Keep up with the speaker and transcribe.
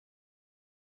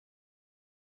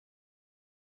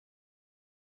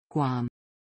Guam.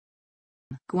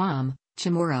 Guam,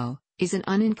 Chamorro, is an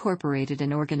unincorporated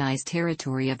and organized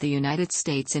territory of the United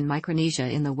States in Micronesia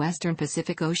in the western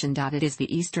Pacific Ocean. It is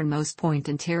the easternmost point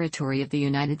and territory of the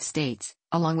United States,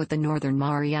 along with the Northern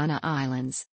Mariana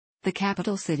Islands. The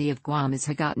capital city of Guam is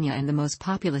Hagåtña and the most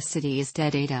populous city is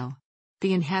Dededo.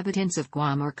 The inhabitants of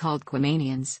Guam are called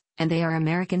Guamanians, and they are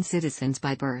American citizens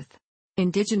by birth.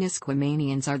 Indigenous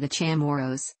Guamanians are the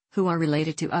Chamorros, who are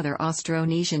related to other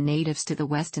Austronesian natives to the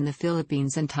west in the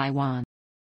Philippines and Taiwan.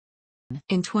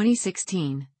 In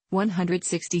 2016,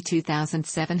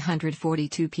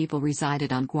 162,742 people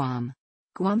resided on Guam.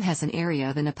 Guam has an area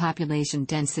of and a population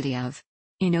density of.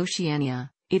 In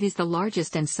Oceania, it is the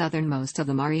largest and southernmost of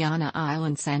the Mariana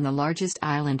Islands and the largest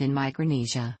island in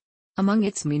Micronesia. Among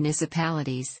its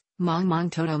municipalities,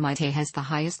 Mongmong-Toto-Maite has the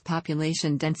highest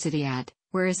population density at,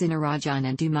 whereas Inarajan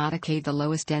and Umatac the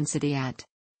lowest density at.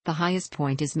 The highest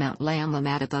point is Mount Lamlam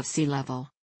at above sea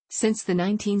level. Since the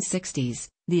 1960s,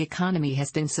 the economy has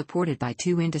been supported by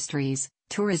two industries,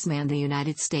 tourism and the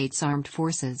United States Armed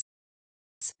Forces.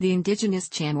 The indigenous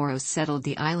Chamorros settled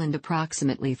the island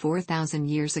approximately 4,000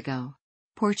 years ago.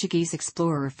 Portuguese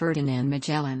explorer Ferdinand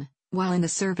Magellan, while in the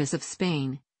service of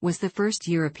Spain, was the first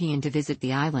European to visit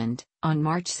the island, on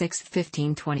March 6,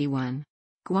 1521.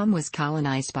 Guam was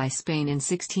colonized by Spain in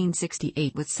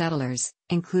 1668 with settlers,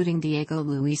 including Diego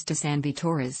Luis de San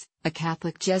Vitores, a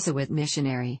Catholic Jesuit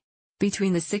missionary.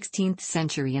 Between the 16th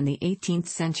century and the 18th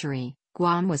century,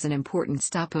 Guam was an important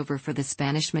stopover for the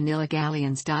Spanish Manila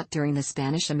galleons. During the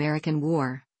Spanish-American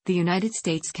War, the United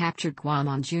States captured Guam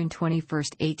on June 21,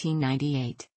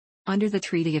 1898. Under the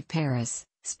Treaty of Paris,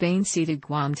 Spain ceded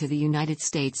Guam to the United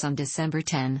States on December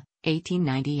 10,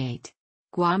 1898.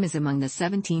 Guam is among the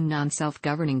 17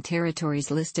 non-self-governing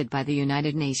territories listed by the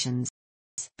United Nations.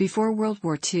 Before World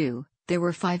War II, there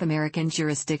were 5 American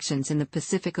jurisdictions in the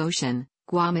Pacific Ocean: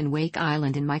 Guam and Wake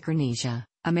Island in Micronesia,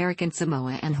 American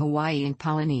Samoa and Hawaii in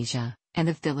Polynesia, and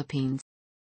the Philippines.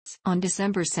 On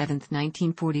December 7,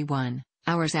 1941,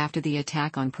 hours after the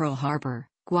attack on Pearl Harbor,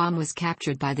 Guam was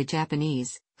captured by the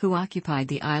Japanese, who occupied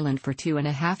the island for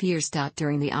 2.5 years.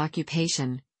 During the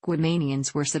occupation,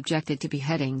 Guamanians were subjected to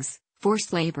beheadings,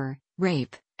 forced labor,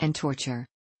 rape, and torture.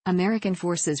 American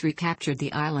forces recaptured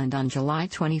the island on July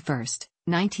 21,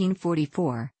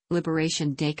 1944.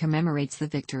 Liberation Day commemorates the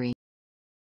victory.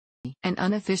 An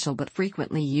unofficial but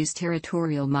frequently used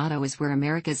territorial motto is "Where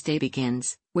America's Day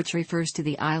Begins," which refers to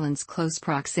the island's close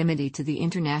proximity to the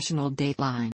international date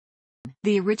line.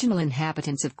 The original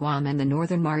inhabitants of Guam and the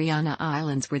Northern Mariana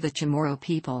Islands were the Chamorro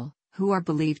people, who are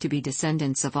believed to be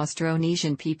descendants of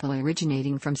Austronesian people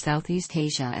originating from Southeast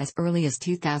Asia as early as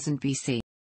 2000 BC.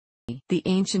 The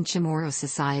ancient Chamorro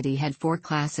society had 4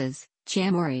 classes: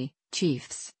 Chamorri,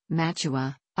 chiefs;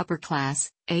 Machua, upper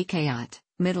class; Hagåtña,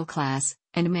 middle class;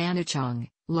 and Manachong,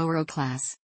 lower class.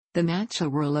 The Machua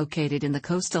were located in the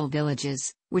coastal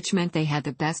villages, which meant they had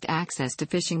the best access to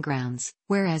fishing grounds,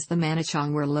 whereas the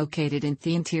Manachong were located in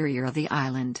the interior of the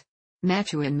island.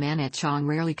 Machua and Manachong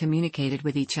rarely communicated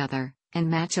with each other, and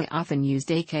Machua often used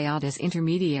Hagåtña as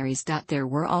intermediaries. There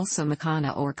were also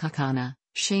Makana or Kakana,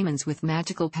 shamans with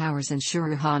magical powers, and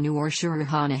Shurahanu or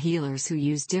Shurahana healers who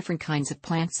used different kinds of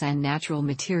plants and natural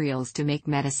materials to make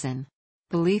medicine.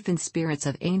 Belief in spirits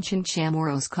of ancient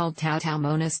Chamorros called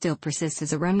Tau-Tau-Mona still persists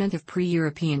as a remnant of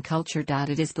pre-European culture.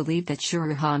 It is believed that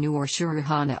Shurahanu or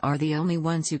Shurahana are the only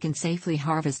ones who can safely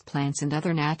harvest plants and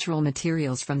other natural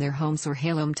materials from their homes or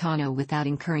halomtano without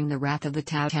incurring the wrath of the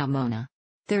Tau-Tau-Mona.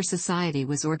 Their society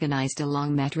was organized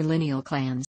along matrilineal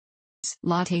clans.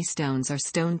 Latte stones are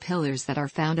stone pillars that are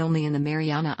found only in the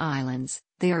Mariana Islands.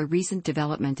 They are a recent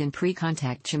development in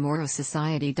pre-contact Chamorro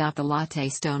society. The latte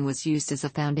stone was used as a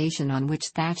foundation on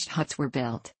which thatched huts were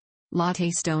built.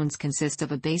 Latte stones consist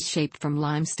of a base shaped from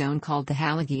limestone called the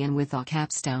Hagåtña with a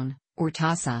capstone, or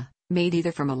tasa, made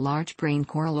either from a large grain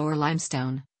coral or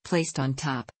limestone, placed on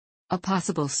top. A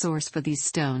possible source for these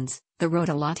stones, the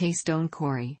Rota latte stone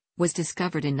quarry, was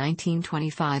discovered in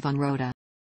 1925 on Rota.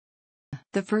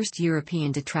 The first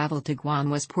European to travel to Guam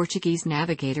was Portuguese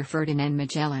navigator Ferdinand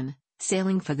Magellan,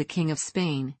 sailing for the King of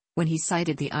Spain, when he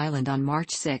sighted the island on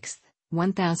March 6,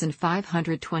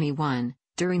 1521,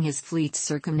 during his fleet's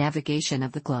circumnavigation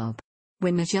of the globe.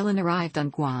 When Magellan arrived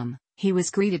on Guam, he was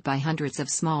greeted by hundreds of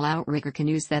small outrigger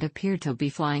canoes that appeared to be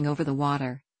flying over the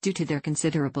water, due to their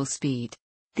considerable speed.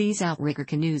 These outrigger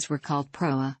canoes were called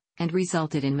proa, and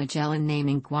resulted in Magellan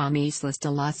naming Guam Islas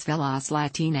de las Velas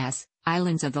Latinas,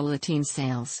 Islands of the Latin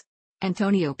Sails.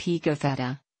 Antonio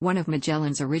Pigafetta, one of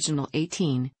Magellan's original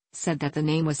 18 said that the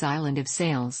name was Island of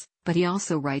Sails, but he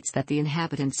also writes that the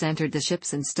inhabitants entered the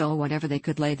ships and stole whatever they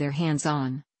could lay their hands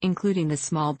on, including the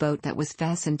small boat that was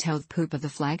fastened to the poop of the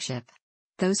flagship.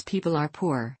 Those people are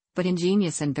poor, but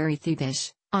ingenious and very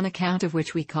thievish, on account of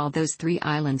which we called those 3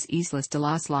 islands Islas de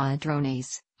los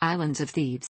Ladrones, Islands of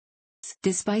Thieves.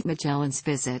 Despite Magellan's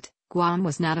visit, Guam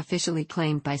was not officially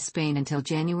claimed by Spain until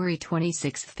January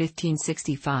 26,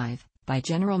 1565, by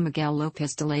General Miguel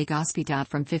López de Legazpi.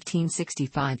 From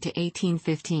 1565 to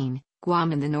 1815,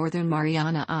 Guam and the Northern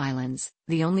Mariana Islands,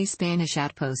 the only Spanish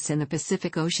outposts in the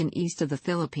Pacific Ocean east of the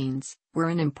Philippines, were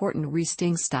an important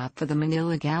resting stop for the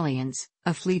Manila galleons,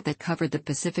 a fleet that covered the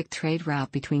Pacific trade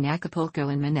route between Acapulco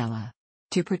and Manila.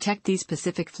 To protect these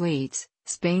Pacific fleets,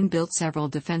 Spain built several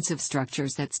defensive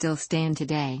structures that still stand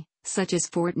today, such as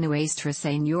Fort Nuestra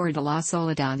Señora de la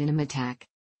Soledad in Umatac.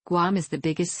 Guam is the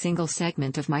biggest single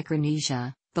segment of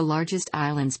Micronesia, the largest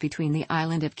islands between the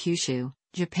island of Kyushu,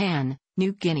 Japan,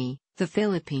 New Guinea, the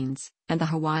Philippines, and the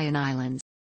Hawaiian Islands.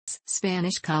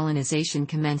 Spanish colonization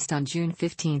commenced on June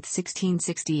 15,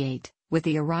 1668, with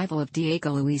the arrival of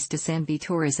Diego Luis de San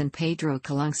Vitores and Pedro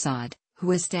Calungsod,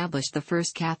 who established the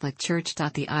first Catholic Church.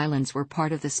 The islands were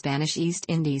part of the Spanish East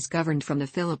Indies governed from the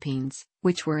Philippines,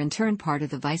 which were in turn part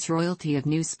of the Viceroyalty of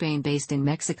New Spain based in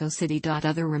Mexico City.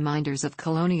 Other reminders of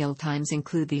colonial times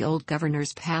include the old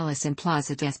Governor's Palace in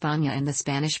Plaza de España and the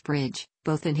Spanish Bridge,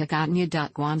 both in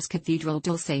Hagåtña. Guam's Cathedral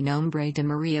Dulce Nombre de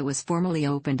Maria was formally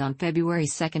opened on February 2,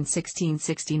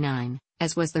 1669,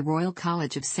 as was the Royal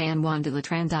College of San Juan de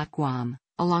Latran. Guam,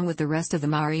 along with the rest of the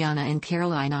Mariana and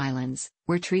Caroline Islands,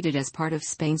 were treated as part of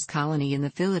Spain's colony in the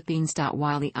Philippines.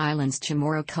 While the island's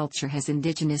Chamorro culture has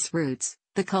indigenous roots,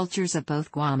 the cultures of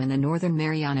both Guam and the Northern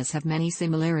Marianas have many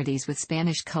similarities with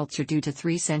Spanish culture due to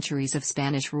 3 centuries of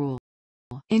Spanish rule.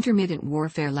 Intermittent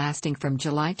warfare lasting from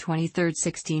July 23,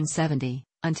 1670,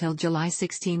 until July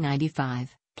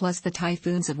 1695, plus the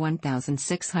typhoons of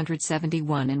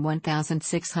 1671 and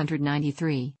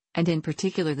 1693, and in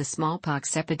particular the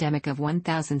smallpox epidemic of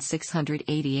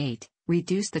 1688,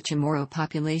 reduced the Chamorro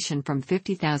population from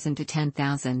 50,000 to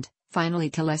 10,000, finally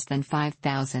to less than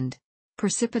 5,000.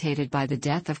 Precipitated by the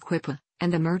death of Quipua,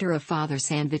 and the murder of Father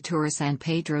San Vitores and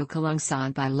Pedro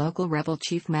Calungsod by local rebel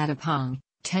chief Matapong,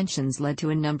 tensions led to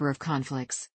a number of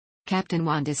conflicts. Captain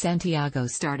Juan de Santiago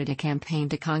started a campaign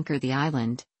to conquer the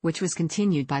island, which was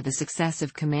continued by the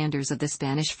successive commanders of the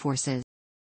Spanish forces.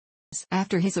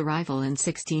 After his arrival in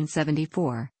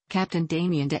 1674, Captain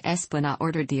Damian de Espina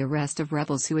ordered the arrest of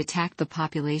rebels who attacked the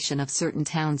population of certain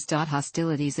towns.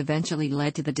 Hostilities eventually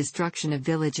led to the destruction of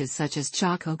villages such as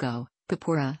Chacogo,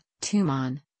 Papura,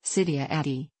 Tumon, Sidia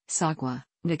Ati, Sagua,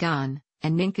 Nagan,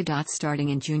 and Ninca. Starting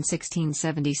in June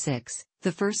 1676,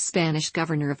 the first Spanish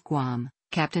governor of Guam,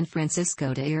 Captain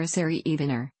Francisco de Irisary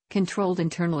Ebener, controlled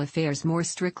internal affairs more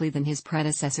strictly than his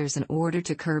predecessors in order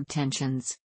to curb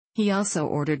tensions. He also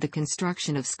ordered the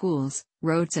construction of schools,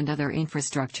 roads and other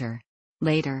infrastructure.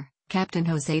 Later, Captain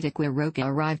José de Quiroga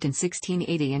arrived in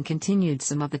 1680 and continued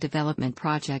some of the development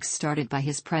projects started by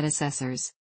his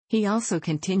predecessors. He also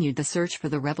continued the search for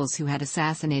the rebels who had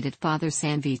assassinated Father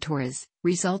San Vitores,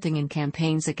 resulting in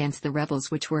campaigns against the rebels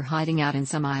which were hiding out in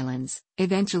some islands,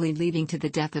 eventually leading to the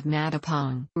death of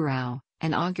Matapong, Urao,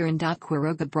 and Augurin.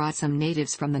 Quiroga brought some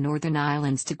natives from the northern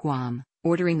islands to Guam,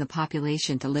 ordering the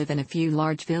population to live in a few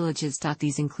large villages.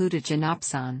 These included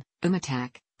Janapsan,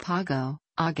 Umatac, Pago,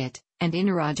 Agat, and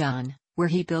Inarajan, where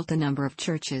he built a number of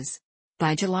churches.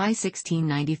 By July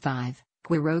 1695,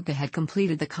 Quiroga had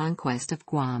completed the conquest of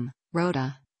Guam,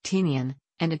 Rota, Tinian,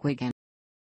 and Aguigan.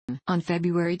 On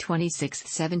February 26,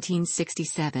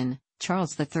 1767,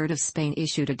 Charles III of Spain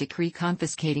issued a decree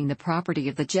confiscating the property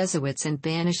of the Jesuits and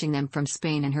banishing them from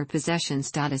Spain and her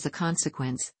possessions. As a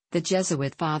consequence, the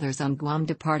Jesuit fathers on Guam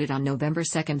departed on November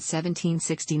 2,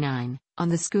 1769, on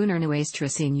the schooner Nuestra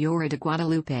Señora de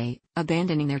Guadalupe,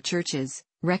 abandoning their churches,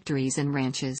 rectories and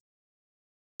ranches.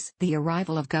 The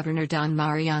arrival of Governor Don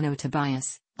Mariano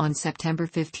Tobias, on September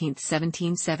 15,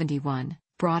 1771,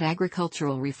 brought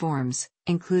agricultural reforms,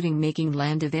 including making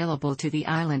land available to the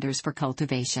islanders for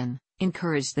cultivation,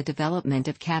 encouraged the development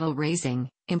of cattle raising,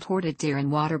 imported deer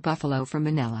and water buffalo from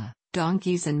Manila,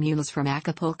 donkeys and mules from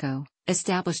Acapulco,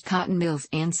 established cotton mills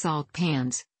and salt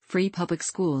pans, free public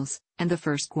schools, and the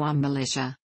first Guam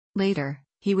militia. Later,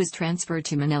 he was transferred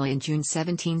to Manila in June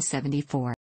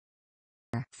 1774.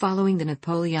 Following the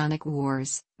Napoleonic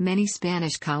Wars, many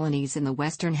Spanish colonies in the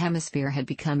Western Hemisphere had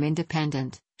become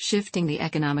independent, shifting the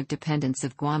economic dependence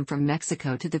of Guam from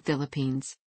Mexico to the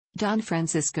Philippines. Don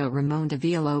Francisco Ramon de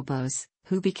Villalobos,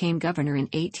 who became governor in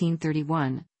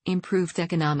 1831, improved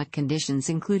economic conditions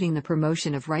including the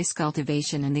promotion of rice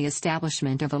cultivation and the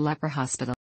establishment of a leper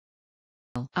hospital.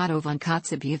 Otto von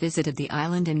Kotzebue visited the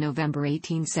island in November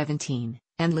 1817,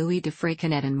 and Louis de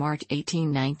Freycinet in March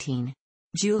 1819.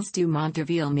 Jules du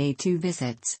Montorville made 2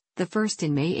 visits, the first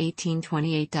in May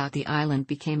 1828. The island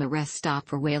became a rest stop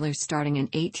for whalers starting in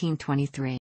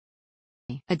 1823.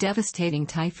 A devastating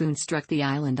typhoon struck the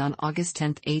island on August 10,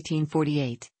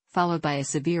 1848, followed by a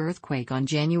severe earthquake on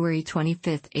January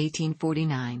 25,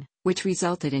 1849, which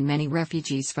resulted in many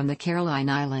refugees from the Caroline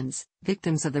Islands,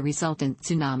 victims of the resultant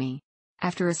tsunami.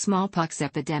 After a smallpox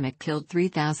epidemic killed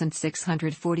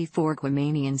 3,644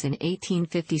 Guamanians in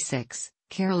 1856,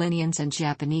 Carolinians and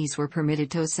Japanese were permitted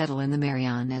to settle in the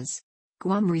Marianas.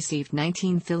 Guam received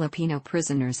 19 Filipino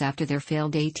prisoners after their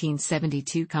failed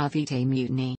 1872 Cavite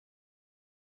Mutiny.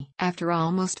 After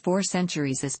almost 4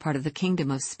 centuries as part of the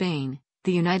Kingdom of Spain,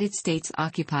 the United States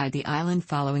occupied the island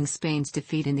following Spain's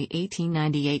defeat in the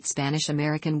 1898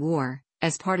 Spanish-American War,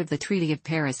 as part of the Treaty of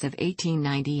Paris of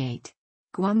 1898.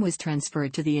 Guam was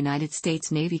transferred to the United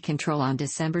States Navy control on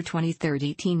December 23,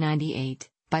 1898.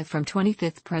 From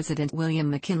 25th President William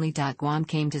McKinley. Guam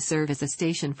came to serve as a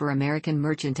station for American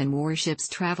merchant and warships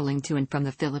traveling to and from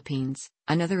the Philippines,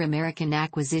 another American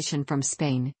acquisition from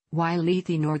Spain, while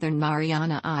the Northern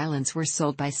Mariana Islands were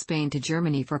sold by Spain to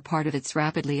Germany for part of its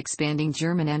rapidly expanding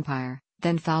German Empire.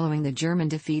 Then following the German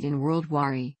defeat in World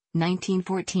War I,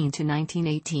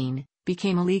 1914–1918,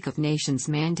 became a League of Nations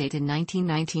mandate in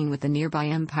 1919 with the nearby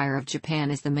Empire of Japan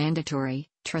as the mandatory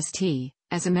trustee,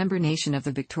 as a member nation of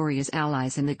the victorious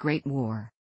Allies in the Great War.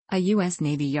 A U.S.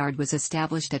 Navy Yard was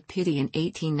established at Pitti in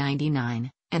 1899,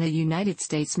 and a United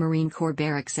States Marine Corps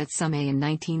barracks at Sumay in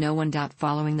 1901.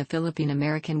 Following the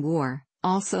Philippine-American War,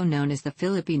 also known as the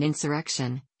Philippine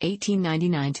Insurrection,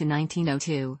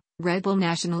 1899–1902, rebel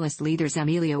nationalist leaders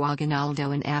Emilio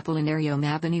Aguinaldo and Apolinario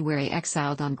Mabini were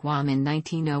exiled on Guam in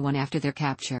 1901 after their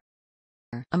capture.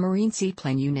 A Marine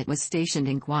seaplane unit was stationed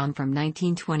in Guam from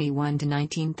 1921 to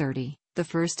 1930. The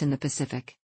first in the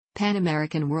Pacific. Pan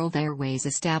American World Airways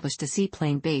established a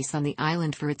seaplane base on the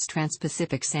island for its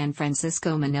Trans-Pacific San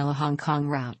Francisco-Manila-Hong Kong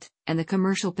route, and the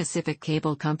Commercial Pacific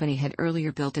Cable Company had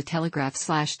earlier built a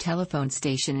telegraph/telephone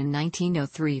station in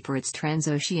 1903 for its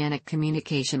transoceanic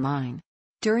communication line.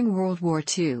 During World War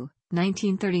II,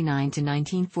 1939 to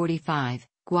 1945,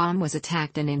 Guam was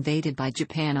attacked and invaded by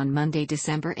Japan on Monday,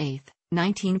 December 8,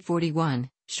 1941.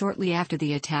 Shortly after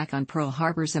the attack on Pearl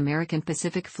Harbor's American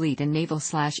Pacific Fleet and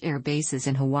naval/air bases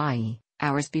in Hawaii,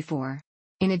 hours before.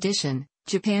 In addition,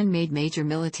 Japan made major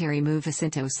military moves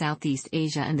into Southeast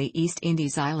Asia and the East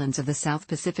Indies Islands of the South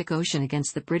Pacific Ocean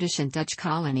against the British and Dutch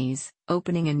colonies,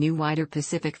 opening a new wider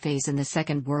Pacific phase in the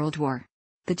Second World War.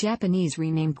 The Japanese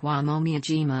renamed Guam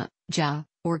Omiyajima,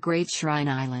 or Great Shrine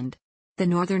Island. The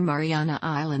Northern Mariana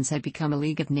Islands had become a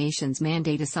League of Nations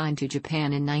mandate assigned to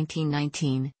Japan in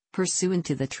 1919. Pursuant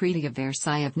to the Treaty of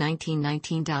Versailles of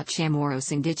 1919.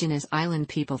 Chamorros indigenous island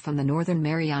people from the Northern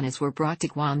Marianas were brought to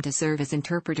Guam to serve as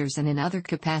interpreters and in other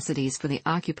capacities for the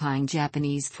occupying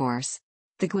Japanese force.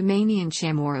 The Guamanian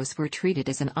Chamorros were treated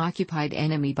as an occupied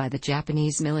enemy by the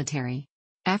Japanese military.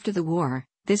 After the war,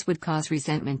 this would cause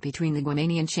resentment between the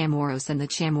Guamanian Chamorros and the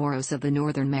Chamorros of the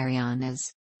Northern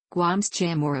Marianas. Guam's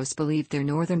Chamorros believed their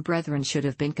northern brethren should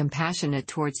have been compassionate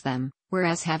towards them,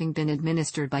 whereas having been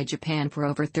administered by Japan for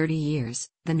over 30 years,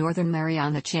 the Northern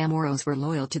Mariana Chamorros were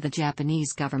loyal to the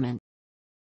Japanese government.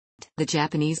 The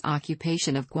Japanese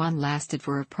occupation of Guam lasted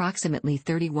for approximately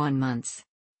 31 months.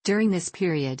 During this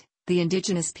period, the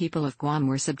indigenous people of Guam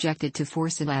were subjected to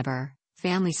forced labor,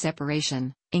 family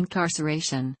separation,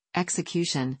 incarceration,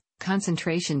 execution,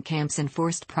 concentration camps and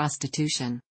forced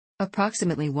prostitution.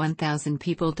 Approximately 1,000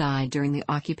 people died during the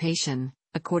occupation,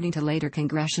 according to later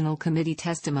Congressional Committee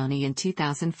testimony in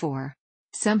 2004.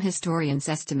 Some historians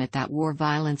estimate that war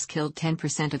violence killed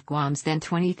 10% of Guam's then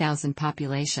 20,000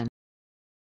 population.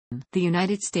 The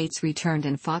United States returned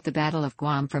and fought the Battle of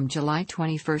Guam from July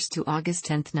 21 to August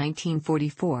 10,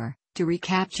 1944, to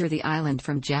recapture the island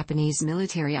from Japanese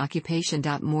military occupation.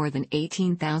 More than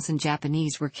 18,000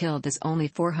 Japanese were killed as only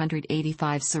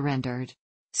 485 surrendered.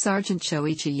 Sergeant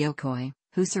Shoichi Yokoi,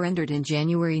 who surrendered in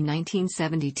January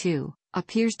 1972,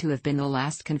 appears to have been the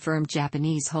last confirmed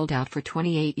Japanese holdout for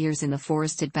 28 years in the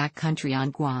forested backcountry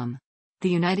on Guam. The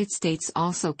United States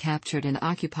also captured and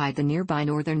occupied the nearby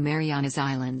Northern Marianas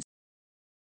Islands.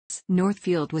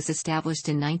 Northfield was established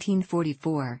in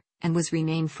 1944, and was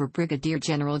renamed for Brigadier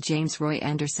General James Roy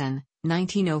Anderson,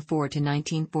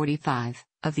 1904–1945,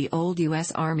 of the old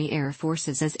U.S. Army Air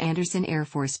Forces as Anderson Air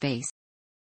Force Base.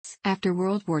 After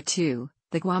World War II,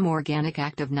 the Guam Organic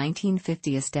Act of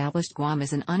 1950 established Guam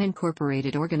as an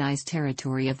unincorporated organized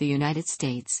territory of the United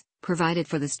States, provided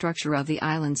for the structure of the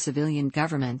island's civilian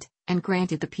government, and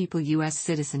granted the people U.S.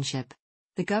 citizenship.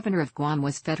 The governor of Guam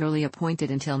was federally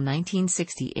appointed until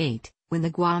 1968, when the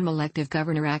Guam Elective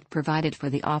Governor Act provided for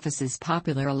the office's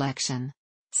popular election.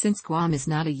 Since Guam is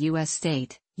not a U.S.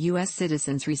 state, U.S.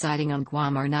 citizens residing on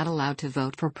Guam are not allowed to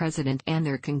vote for president, and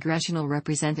their congressional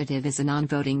representative is a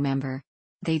non-voting member.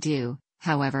 They do,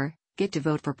 however, get to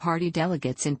vote for party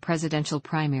delegates in presidential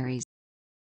primaries.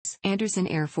 Andersen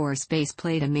Air Force Base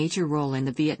played a major role in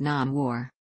the Vietnam War.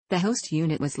 The host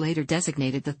unit was later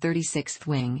designated the 36th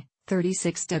Wing,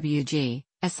 36WG,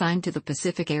 assigned to the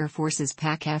Pacific Air Force's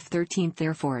PACAF 13th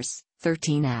Air Force,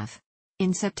 13F.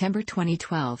 In September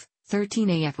 2012,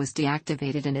 13AF was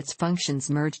deactivated and its functions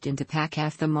merged into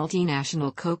PACAF. The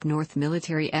multinational Coke North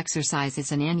military exercise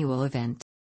is an annual event.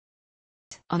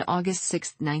 On August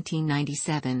 6,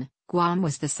 1997, Guam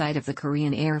was the site of the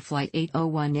Korean Air Flight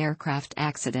 801 aircraft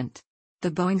accident.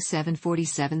 The Boeing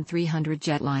 747-300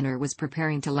 jetliner was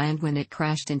preparing to land when it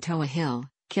crashed in Toa Hill,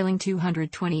 killing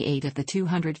 228 of the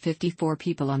 254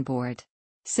 people on board.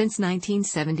 Since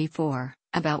 1974,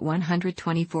 about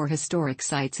 124 historic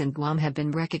sites in Guam have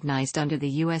been recognized under the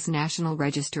U.S. National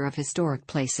Register of Historic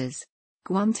Places.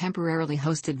 Guam temporarily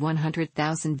hosted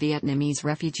 100,000 Vietnamese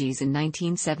refugees in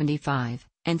 1975,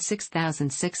 and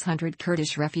 6,600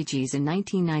 Kurdish refugees in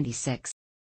 1996.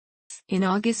 In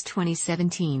August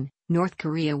 2017, North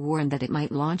Korea warned that it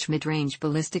might launch mid-range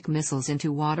ballistic missiles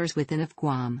into waters within of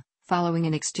Guam, following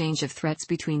an exchange of threats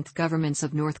between the governments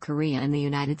of North Korea and the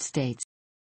United States.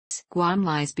 Guam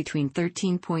lies between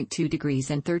 13.2 degrees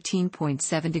and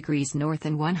 13.7 degrees north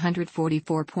and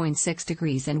 144.6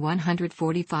 degrees and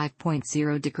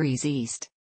 145.0 degrees east.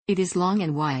 It is long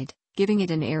and wide, giving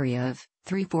it an area of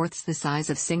 3/4 the size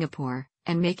of Singapore,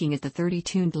 and making it the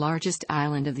 32nd largest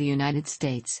island of the United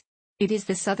States. It is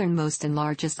the southernmost and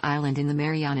largest island in the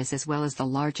Marianas, as well as the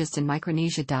largest in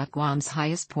Micronesia. Guam's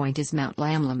highest point is Mount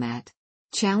Lamlam at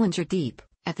Challenger Deep,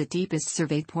 at the deepest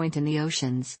surveyed point in the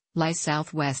oceans, lies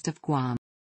southwest of Guam.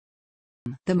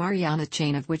 The Mariana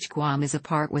chain, of which Guam is a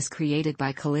part, was created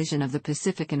by collision of the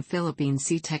Pacific and Philippine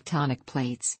Sea tectonic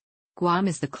plates. Guam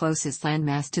is the closest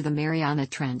landmass to the Mariana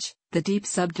Trench, the deep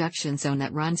subduction zone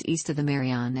that runs east of the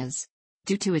Marianas.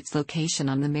 Due to its location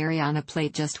on the Mariana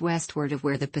Plate just westward of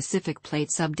where the Pacific Plate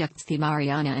subducts the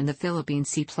Mariana and the Philippine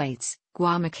Sea plates,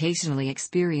 Guam occasionally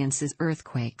experiences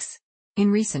earthquakes. In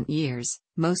recent years,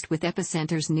 most with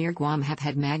epicenters near Guam have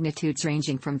had magnitudes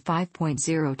ranging from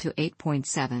 5.0 to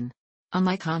 8.7.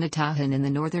 Unlike Hagåtña in the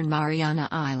Northern Mariana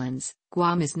Islands,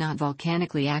 Guam is not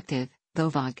volcanically active,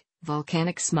 though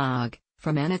volcanic smog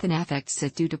from anything affects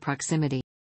it due to proximity.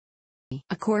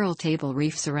 A coral table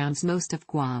reef surrounds most of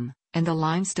Guam, and the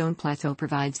limestone plateau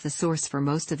provides the source for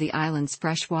most of the island's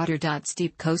freshwater.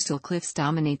 Steep coastal cliffs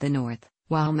dominate the north,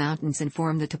 while mountains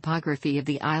inform the topography of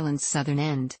the island's southern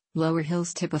end. Lower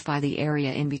hills typify the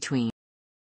area in between.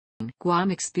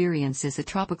 Guam experiences a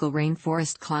tropical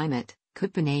rainforest climate,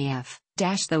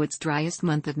 though its driest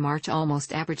month of March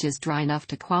almost averages dry enough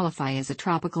to qualify as a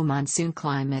tropical monsoon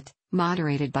climate,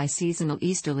 moderated by seasonal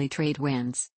easterly trade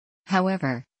winds.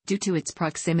 However, due to its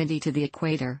proximity to the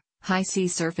equator, high sea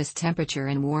surface temperature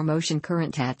and warm ocean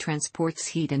current that transports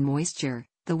heat and moisture,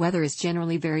 the weather is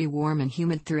generally very warm and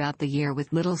humid throughout the year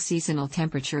with little seasonal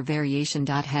temperature variation.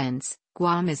 Hence,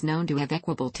 Guam is known to have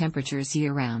equable temperatures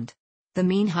year-round. The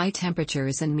mean high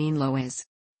temperatures and mean lows.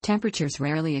 Temperatures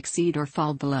rarely exceed or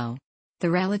fall below.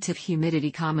 The relative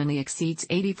humidity commonly exceeds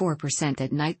 84%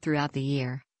 at night throughout the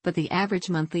year, but the average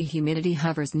monthly humidity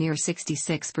hovers near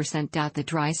 66%. The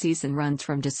dry season runs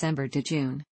from December to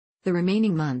June. The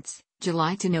remaining months,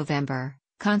 July to November,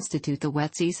 constitute the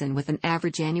wet season with an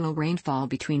average annual rainfall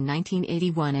between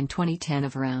 1981 and 2010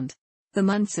 of around. The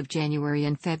months of January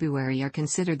and February are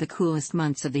considered the coolest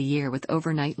months of the year, with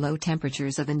overnight low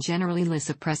temperatures of and generally less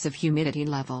oppressive humidity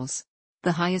levels.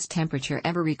 The highest temperature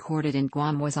ever recorded in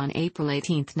Guam was on April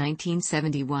 18,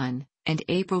 1971, and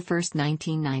April 1,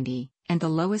 1990, and the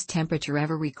lowest temperature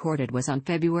ever recorded was on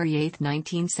February 8,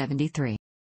 1973.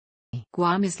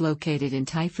 Guam is located in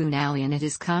Typhoon Alley, and it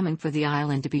is common for the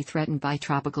island to be threatened by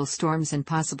tropical storms and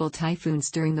possible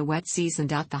typhoons during the wet season.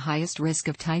 The highest risk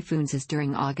of typhoons is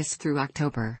during August through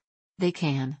October. They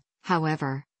can,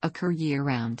 however, occur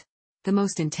year-round. The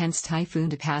most intense typhoon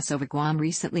to pass over Guam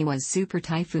recently was Super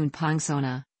Typhoon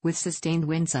Pongsona, with sustained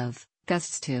winds of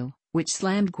gusts 2, which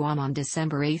slammed Guam on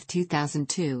December 8,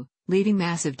 2002, leaving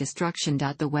massive destruction.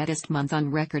 The wettest month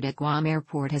on record at Guam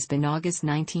Airport has been August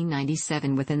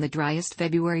 1997, within the driest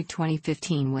February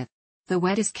 2015 with. The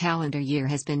wettest calendar year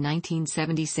has been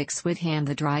 1976 with, and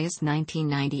the driest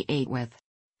 1998 with.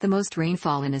 The most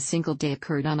rainfall in a single day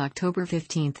occurred on October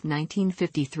 15,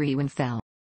 1953 when fell.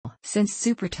 Since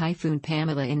Super Typhoon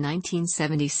Pamela in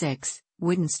 1976,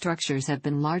 Wooden structures have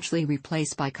been largely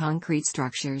replaced by concrete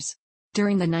structures.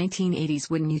 During the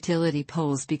 1980s, wooden utility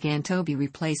poles began to be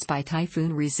replaced by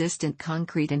typhoon-resistant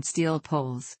concrete and steel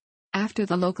poles. After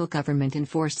the local government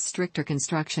enforced stricter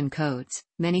construction codes,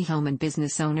 many home and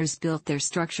business owners built their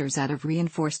structures out of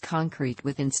reinforced concrete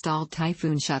with installed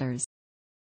typhoon shutters.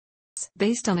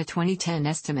 Based on a 2010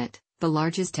 estimate, the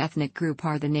largest ethnic group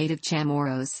are the native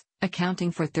Chamorros, accounting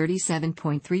for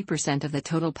 37.3% of the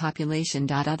total population.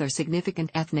 Other significant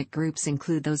ethnic groups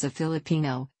include those of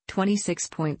Filipino,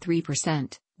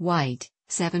 26.3%, white,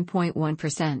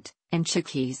 7.1%, and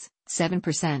Chukis,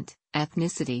 7%,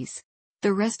 ethnicities.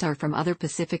 The rest are from other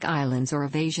Pacific islands or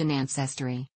of Asian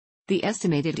ancestry. The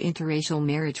estimated interracial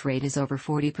marriage rate is over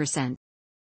 40%.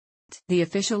 The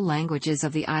official languages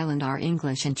of the island are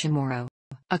English and Chamorro,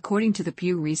 according to the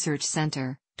Pew Research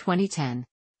Center, 2010.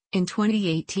 In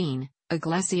 2018,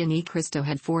 Iglesia Ni Cristo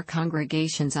had 4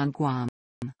 congregations on Guam.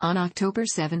 On October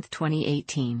 7,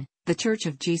 2018, the Church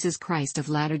of Jesus Christ of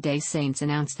Latter-day Saints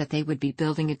announced that they would be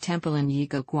building a temple in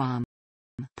Hagåtña, Guam.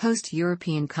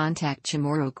 Post-European contact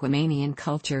Chamorro Guamanian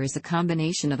culture is a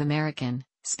combination of American,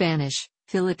 Spanish,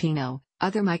 Filipino,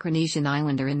 other Micronesian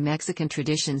Islander and Mexican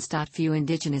traditions. Few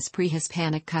indigenous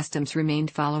pre-Hispanic customs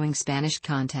remained following Spanish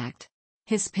contact.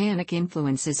 Hispanic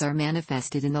influences are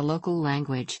manifested in the local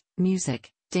language,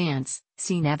 music, dance,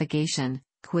 sea navigation,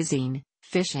 cuisine,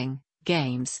 fishing,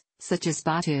 games, such as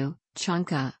batu,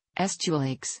 chanca,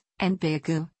 estualigs, and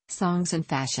bagu, songs and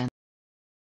fashion.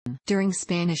 During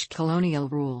Spanish colonial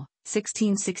rule,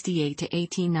 1668 to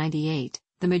 1898,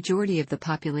 the majority of the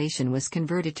population was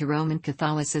converted to Roman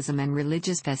Catholicism and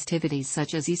religious festivities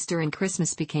such as Easter and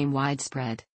Christmas became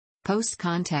widespread.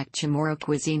 Post-contact Chamorro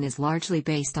cuisine is largely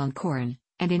based on corn,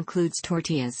 and includes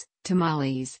tortillas,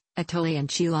 tamales, atole and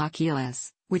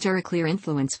chilaquiles, which are a clear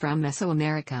influence from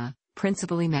Mesoamerica,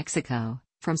 principally Mexico,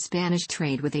 from Spanish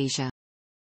trade with Asia.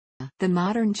 The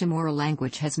modern Chamorro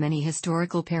language has many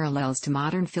historical parallels to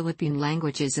modern Philippine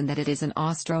languages in that it is an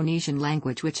Austronesian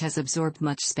language which has absorbed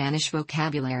much Spanish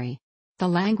vocabulary. The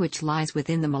language lies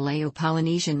within the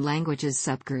Malayo-Polynesian languages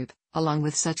subgroup, along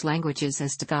with such languages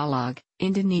as Tagalog,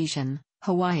 Indonesian,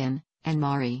 Hawaiian, and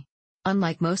Mari.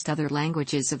 Unlike most other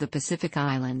languages of the Pacific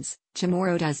Islands,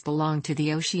 Chamorro does belong to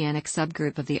the Oceanic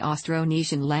subgroup of the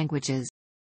Austronesian languages.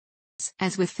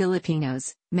 As with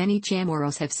Filipinos, many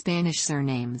Chamorros have Spanish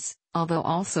surnames, although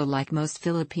also like most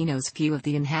Filipinos, few of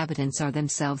the inhabitants are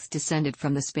themselves descended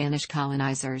from the Spanish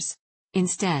colonizers.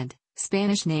 Instead,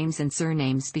 Spanish names and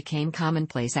surnames became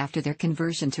commonplace after their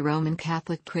conversion to Roman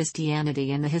Catholic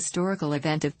Christianity and the historical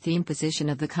event of the imposition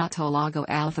of the Catalogo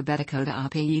Alfabetico de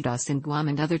Apellidos in Guam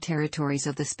and other territories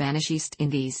of the Spanish East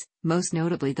Indies, most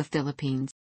notably the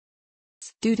Philippines.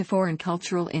 Due to foreign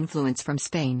cultural influence from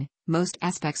Spain, most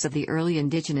aspects of the early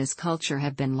indigenous culture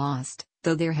have been lost,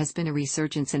 though there has been a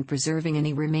resurgence in preserving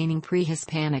any remaining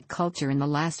pre-Hispanic culture in the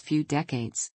last few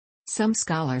decades. Some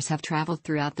scholars have traveled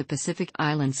throughout the Pacific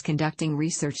Islands conducting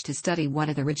research to study what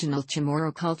of the original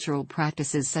Chamorro cultural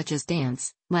practices such as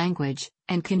dance, language,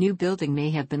 and canoe building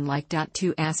may have been like.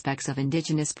 2 aspects of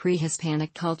indigenous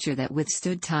pre-Hispanic culture that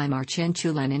withstood time are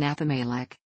Chinchula and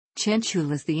Inapamalek.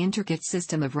 Chinchula is the intricate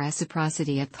system of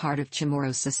reciprocity at the heart of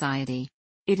Chamorro society.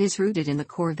 It is rooted in the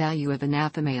core value of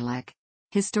Inapamalek.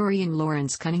 Historian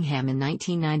Lawrence Cunningham in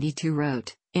 1992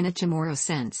 wrote, "In a Chamorro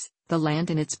sense, the land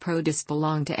and its produce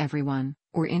belong to everyone,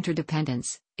 or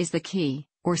interdependence, is the key,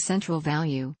 or central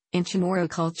value, in Chamorro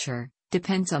culture,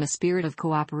 depends on a spirit of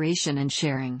cooperation and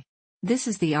sharing. This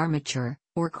is the armature,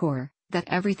 or core, that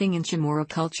everything in Chamorro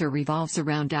culture revolves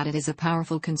around. It is a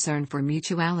powerful concern for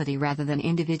mutuality rather than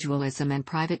individualism and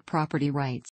private property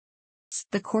rights.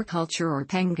 The core culture or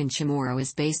Pengan Chamorro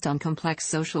is based on complex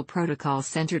social protocols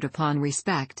centered upon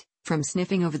respect, from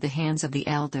sniffing over the hands of the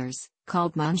elders,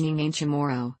 called Mongmong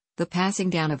Chamorro, the passing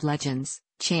down of legends,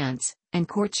 chants, and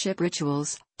courtship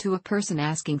rituals, to a person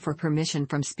asking for permission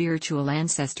from spiritual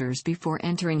ancestors before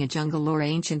entering a jungle or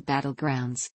ancient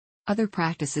battlegrounds. Other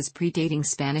practices predating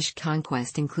Spanish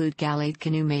conquest include gallade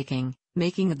canoe making,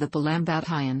 making of the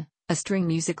palambautayan, a string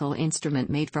musical instrument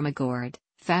made from a gourd,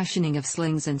 fashioning of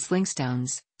slings and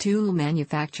slingstones, tool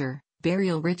manufacture,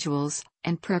 burial rituals,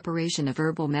 and preparation of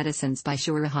herbal medicines by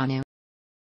Shurahanu.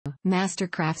 Master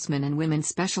craftsmen and women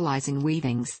specializing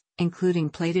weavings, including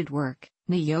plaited work,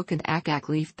 niyok and akak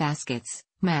leaf baskets,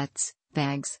 mats,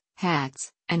 bags,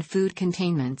 hats, and food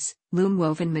containments, loom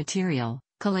woven material,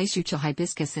 Kalasucha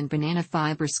hibiscus and banana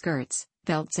fiber skirts,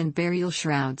 belts and burial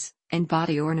shrouds, and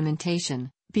body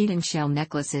ornamentation, bead and shell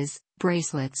necklaces,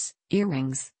 bracelets,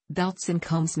 earrings, belts and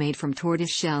combs made from tortoise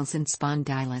shells and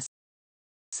spondylus.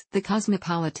 The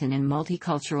cosmopolitan and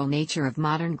multicultural nature of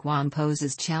modern Guam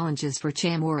poses challenges for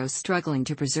Chamorros struggling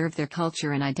to preserve their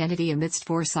culture and identity amidst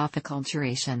forced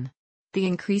acculturation. The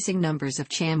increasing numbers of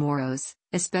Chamorros,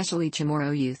 especially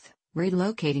Chamorro youth,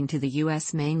 relocating to the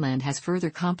U.S. mainland has further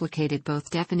complicated both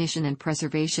definition and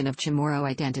preservation of Chamorro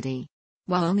identity.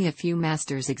 While only a few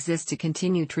masters exist to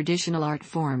continue traditional art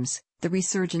forms, the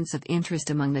resurgence of interest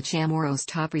among the Chamorros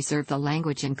to preserve the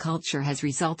language and culture has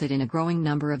resulted in a growing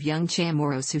number of young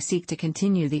Chamorros who seek to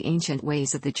continue the ancient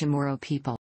ways of the Chamorro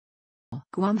people.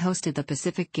 Guam hosted the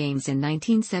Pacific Games in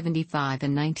 1975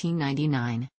 and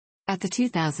 1999. At the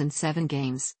 2007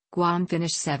 Games, Guam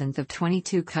finished 7th of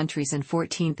 22 countries and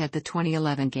 14th at the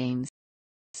 2011 Games.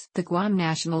 The Guam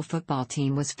national football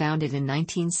team was founded in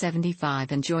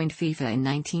 1975 and joined FIFA in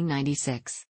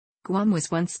 1996. Guam was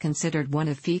once considered one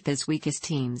of FIFA's weakest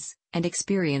teams, and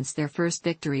experienced their first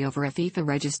victory over a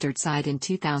FIFA-registered side in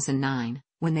 2009,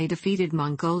 when they defeated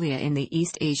Mongolia in the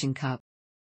East Asian Cup.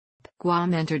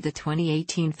 Guam entered the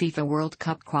 2018 FIFA World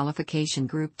Cup qualification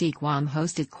Group D. Guam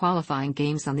hosted qualifying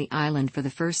games on the island for the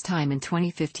first time in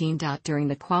 2015. During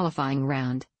the qualifying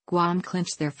round, Guam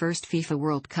clinched their first FIFA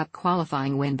World Cup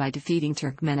qualifying win by defeating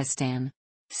Turkmenistan.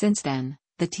 Since then,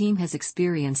 the team has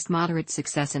experienced moderate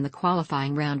success in the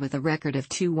qualifying round with a record of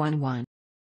 2-1-1.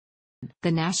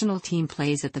 The national team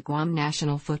plays at the Guam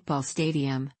National Football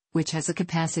Stadium, which has a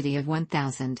capacity of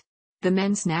 1,000. The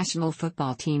men's national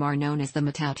football team are known as the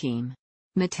Matao team.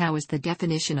 Matao is the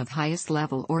definition of highest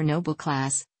level or noble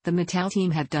class. The Matao team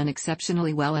have done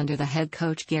exceptionally well under the head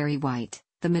coach Gary White.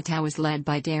 The Matao is led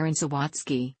by Darren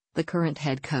Sawatsky, the current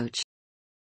head coach.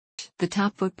 The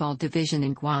top football division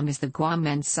in Guam is the Guam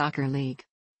Men's Soccer League.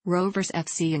 Rovers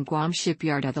FC and Guam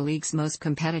Shipyard are the league's most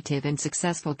competitive and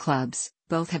successful clubs.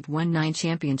 Both have won 9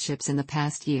 championships in the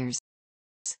past years.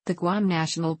 The Guam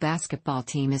national basketball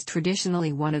team is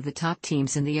traditionally one of the top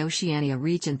teams in the Oceania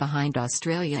region behind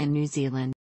Australia and New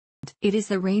Zealand. It is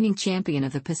the reigning champion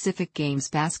of the Pacific Games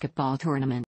basketball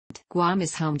tournament. Guam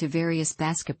is home to various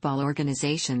basketball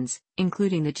organizations,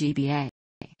 including the GBA.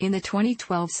 In the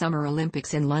 2012 Summer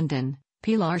Olympics in London,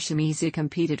 Pilar Shimizu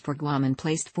competed for Guam and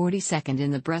placed 42nd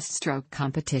in the breaststroke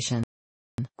competition.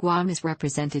 Guam is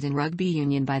represented in rugby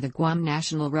union by the Guam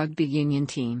National Rugby Union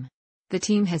team. The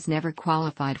team has never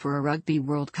qualified for a Rugby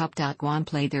World Cup. Guam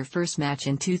played their first match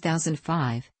in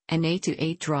 2005, an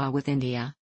 8-8 draw with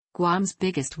India. Guam's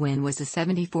biggest win was a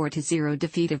 74-0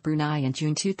 defeat of Brunei in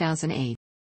June 2008.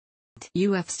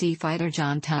 UFC fighter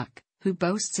John Tuck, who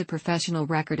boasts a professional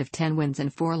record of 10 wins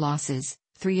and 4 losses,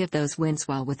 3 of those wins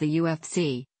while with the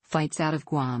UFC, fights out of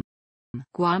Guam.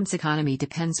 Guam's economy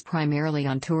depends primarily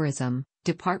on tourism,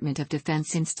 Department of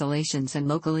Defense installations and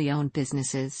locally owned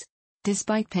businesses.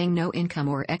 Despite paying no income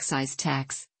or excise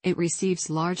tax, it receives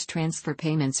large transfer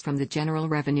payments from the general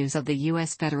revenues of the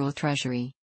U.S. federal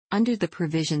treasury. Under the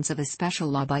provisions of a special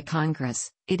law by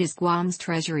Congress, it is Guam's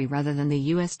treasury rather than the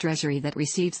U.S. Treasury that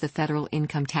receives the federal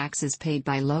income taxes paid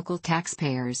by local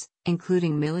taxpayers,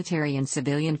 including military and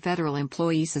civilian federal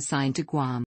employees assigned to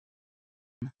Guam.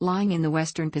 Lying in the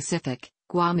Western Pacific,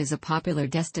 Guam is a popular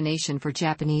destination for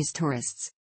Japanese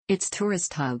tourists. Its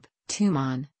tourist hub,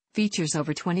 Tumon, features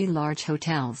over 20 large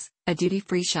hotels, a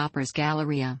duty-free shoppers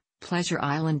galleria, pleasure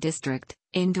island district,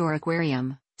 indoor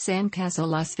aquarium, sandcastle,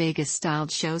 Las Vegas-styled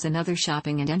shows and other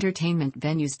shopping and entertainment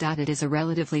venues. It is a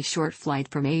relatively short flight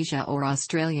from Asia or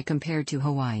Australia compared to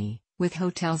Hawaii, with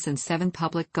hotels and 7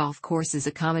 public golf courses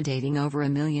accommodating over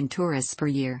 1 million tourists per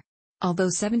year. Although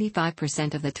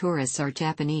 75% of the tourists are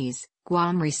Japanese,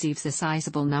 Guam receives a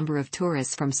sizable number of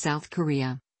tourists from South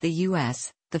Korea, the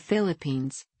U.S., the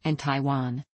Philippines, and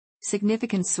Taiwan.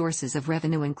 Significant sources of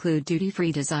revenue include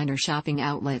duty-free designer shopping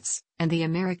outlets, and the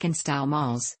American-style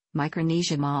malls,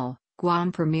 Micronesia Mall,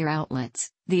 Guam Premier Outlets,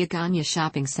 the Hagåtña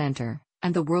Shopping Center,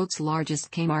 and the world's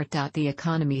largest Kmart. The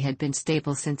economy had been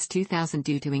stable since 2000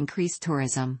 due to increased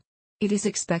tourism. It is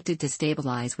expected to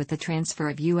stabilize with the transfer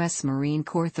of U.S. Marine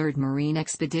Corps 3rd Marine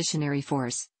Expeditionary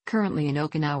Force, currently in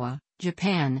Okinawa,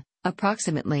 Japan,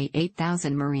 approximately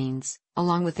 8,000 Marines,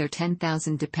 along with their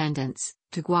 10,000 dependents,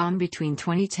 to Guam between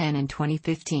 2010 and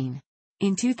 2015.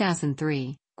 In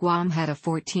 2003, Guam had a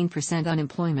 14%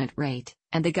 unemployment rate,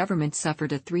 and the government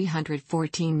suffered a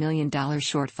 $314 million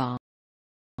shortfall.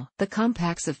 The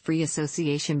Compacts of Free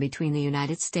Association between the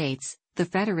United States, the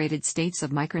Federated States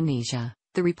of Micronesia,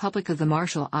 the Republic of the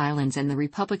Marshall Islands and the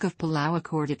Republic of Palau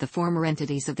accorded the former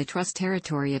entities of the Trust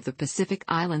Territory of the Pacific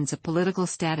Islands a political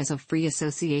status of free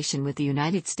association with the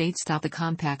United States. The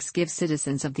compacts give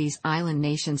citizens of these island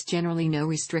nations generally no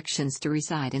restrictions to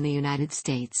reside in the United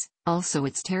States, also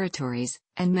its territories,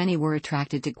 and many were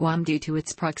attracted to Guam due to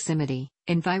its proximity,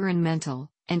 environmental,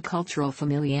 and cultural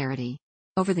familiarity.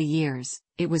 Over the years,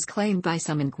 it was claimed by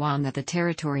some in Guam that the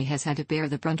territory has had to bear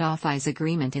the brunt of ICE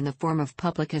agreement in the form of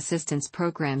public assistance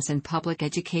programs and public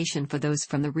education for those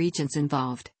from the regions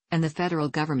involved, and the federal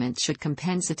government should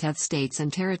compensate states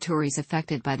and territories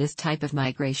affected by this type of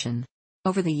migration.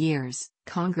 Over the years,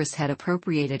 Congress had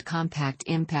appropriated compact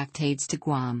impact aids to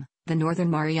Guam, the Northern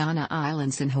Mariana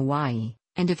Islands and Hawaii,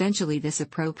 and eventually this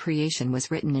appropriation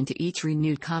was written into each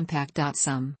renewed compact.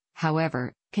 Some,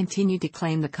 however, continue to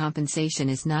claim the compensation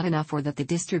is not enough or that the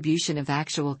distribution of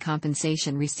actual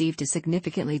compensation received is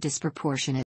significantly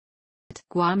disproportionate.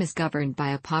 Guam is governed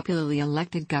by a popularly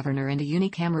elected governor and a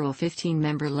unicameral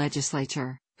 15-member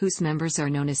legislature, whose members are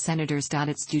known as senators.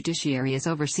 Its judiciary is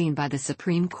overseen by the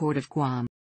Supreme Court of Guam.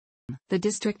 The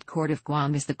District Court of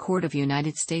Guam is the court of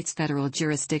United States federal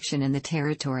jurisdiction in the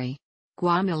territory.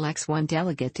 Guam elects one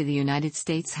delegate to the United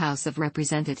States House of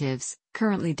Representatives,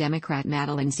 currently Democrat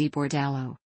Madeline Z.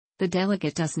 Bordallo. The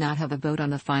delegate does not have a vote on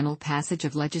the final passage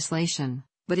of legislation,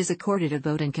 but is accorded a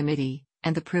vote in committee,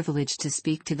 and the privilege to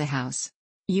speak to the House.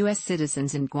 U.S.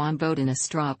 citizens in Guam vote in a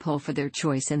straw poll for their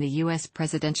choice in the U.S.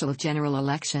 presidential general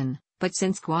election, but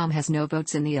since Guam has no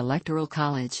votes in the Electoral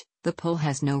College, the poll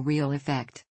has no real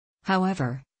effect.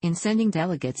 However, in sending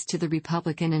delegates to the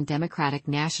Republican and Democratic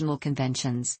national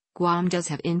conventions, Guam does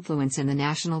have influence in the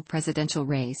national presidential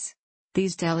race.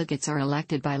 These delegates are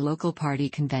elected by local party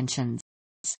conventions.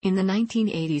 In the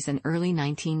 1980s and early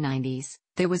 1990s,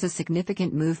 there was a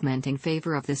significant movement in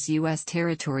favor of this U.S.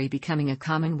 territory becoming a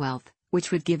commonwealth,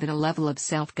 which would give it a level of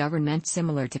self-government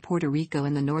similar to Puerto Rico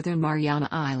and the Northern Mariana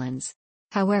Islands.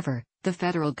 However, the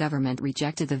federal government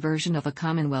rejected the version of a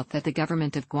commonwealth that the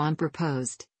government of Guam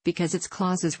proposed, because its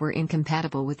clauses were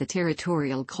incompatible with the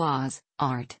Territorial Clause,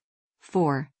 Art.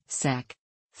 4, Sec.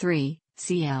 3,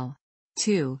 Cl.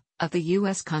 2, of the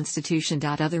U.S. Constitution.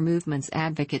 Other movements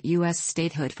advocate U.S.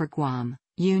 statehood for Guam,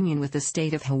 union with the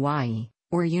state of Hawaii,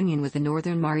 or union with the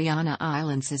Northern Mariana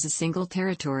Islands as a single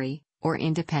territory, or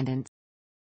independence.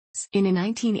 In a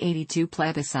 1982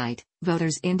 plebiscite,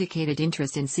 voters indicated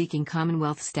interest in seeking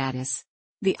Commonwealth status.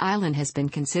 The island has been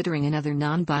considering another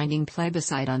non-binding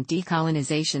plebiscite on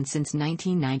decolonization since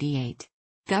 1998.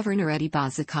 Governor Eddie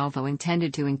Bazacalvo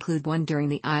intended to include one during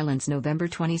the island's November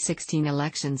 2016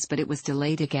 elections, but it was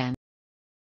delayed again.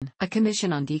 A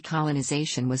commission on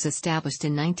decolonization was established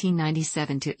in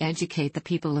 1997 to educate the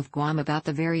people of Guam about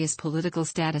the various political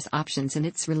status options and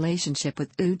its relationship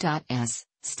with U.S.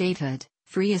 statehood,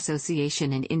 free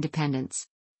association and independence.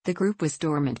 The group was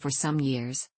dormant for some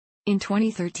years. In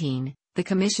 2013, the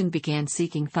commission began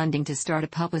seeking funding to start a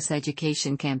public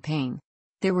education campaign.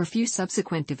 There were few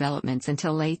subsequent developments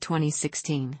until late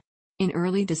 2016. In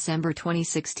early December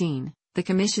 2016, the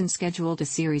commission scheduled a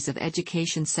series of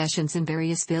education sessions in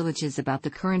various villages about the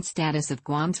current status of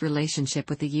Guam's relationship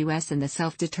with the U.S. and the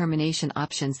self-determination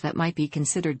options that might be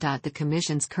considered. The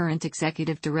commission's current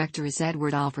executive director is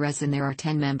Edward Alvarez and there are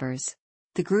 10 members.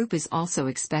 The group is also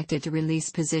expected to release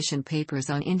position papers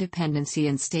on independency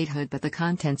and statehood, but the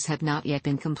contents have not yet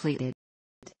been completed.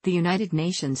 The United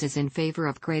Nations is in favor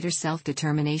of greater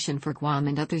self-determination for Guam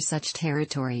and other such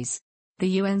territories. The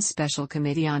UN Special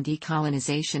Committee on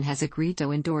Decolonization has agreed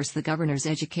to endorse the governor's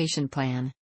education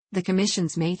plan. The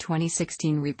Commission's May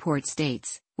 2016 report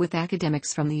states, with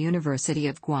academics from the University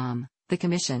of Guam, the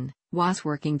Commission was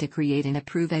working to create and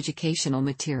approve educational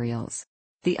materials.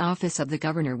 The Office of the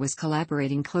Governor was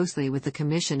collaborating closely with the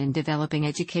Commission in developing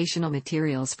educational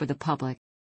materials for the public.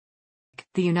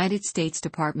 The United States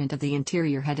Department of the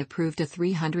Interior had approved a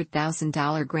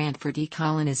 $300,000 grant for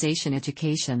decolonization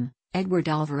education, Edward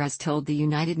Alvarez told the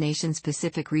United Nations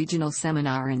Pacific Regional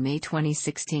Seminar in May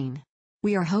 2016.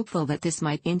 We are hopeful that this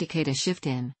might indicate a shift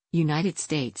in United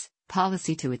States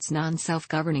policy to its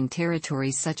non-self-governing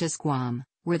territories such as Guam,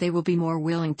 where they will be more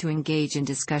willing to engage in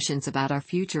discussions about our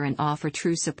future and offer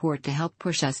true support to help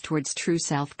push us towards true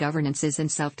self-governances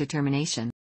and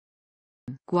self-determination.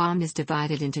 Guam is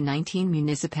divided into 19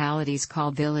 municipalities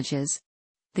called villages.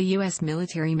 The U.S.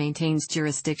 military maintains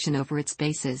jurisdiction over its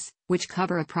bases, which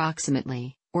cover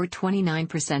approximately, or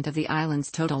 29% of the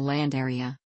island's total land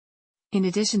area. In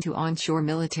addition to onshore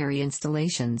military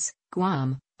installations,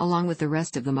 Guam, along with the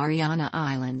rest of the Mariana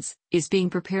Islands, is being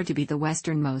prepared to be the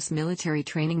westernmost military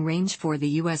training range for the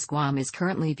U.S. Guam is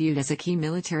currently viewed as a key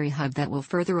military hub that will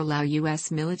further allow U.S.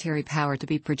 military power to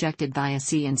be projected via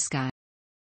sea and sky.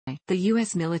 The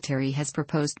U.S. military has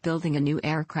proposed building a new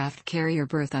aircraft carrier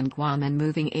berth on Guam and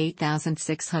moving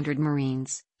 8,600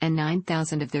 Marines, and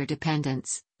 9,000 of their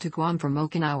dependents, to Guam from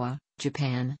Okinawa,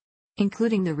 Japan.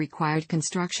 Including the required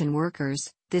construction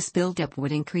workers, this buildup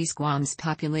would increase Guam's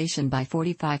population by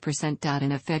 45%.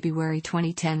 In a February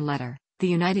 2010 letter, The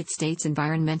United States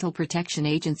Environmental Protection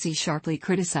Agency sharply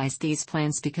criticized these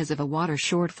plans because of a water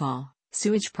shortfall,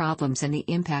 sewage problems and the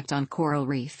impact on coral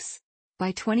reefs.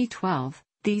 By 2012,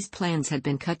 these plans had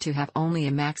been cut to have only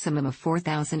a maximum of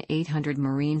 4,800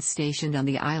 Marines stationed on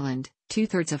the island,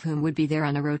 two-thirds of whom would be there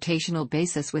on a rotational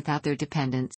basis without their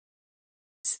dependents.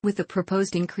 With the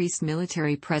proposed increased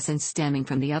military presence stemming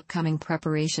from the upcoming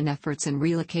preparation efforts and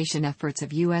relocation efforts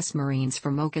of U.S. Marines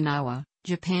from Okinawa,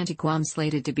 Japan to Guam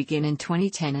slated to begin in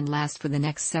 2010 and last for the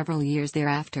next several years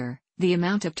thereafter, the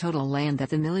amount of total land that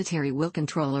the military will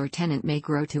control or tenant may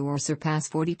grow to or surpass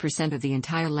 40% of the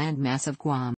entire landmass of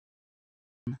Guam.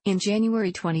 In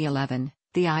January 2011,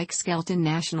 the Ike Skelton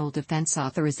National Defense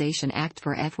Authorization Act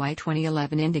for FY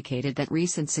 2011 indicated that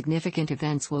recent significant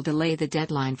events will delay the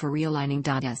deadline for realigning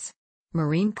U.S.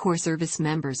 Marine Corps service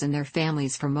members and their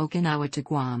families from Okinawa to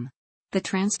Guam. The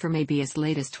transfer may be as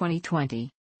late as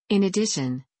 2020. In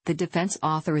addition, the Defense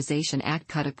Authorization Act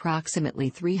cut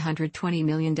approximately $320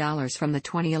 million from the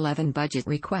 2011 budget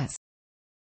request.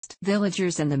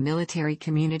 Villagers and the military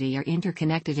community are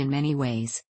interconnected in many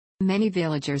ways. Many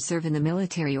villagers serve in the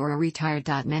military or are retired.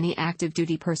 Many active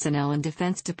duty personnel and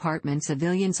Defense Department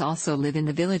civilians also live in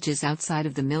the villages outside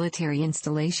of the military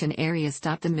installation areas.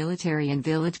 The military and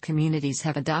village communities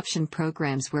have adoption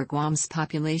programs where Guam's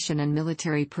population and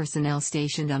military personnel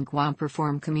stationed on Guam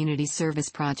perform community service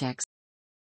projects.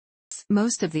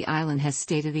 Most of the island has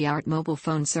state-of-the-art mobile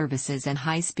phone services and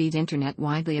high-speed internet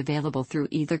widely available through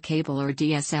either cable or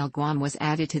DSL. Guam was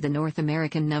added to the North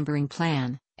American Numbering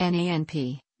Plan,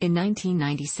 NANP. In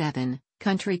 1997,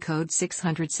 Country Code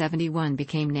 671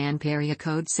 became NANP Area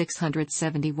Code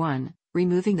 671,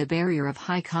 removing the barrier of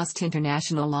high-cost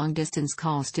international long-distance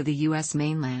calls to the U.S.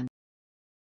 mainland.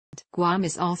 Guam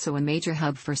is also a major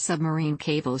hub for submarine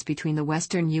cables between the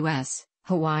western U.S.,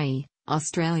 Hawaii,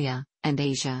 Australia, and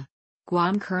Asia.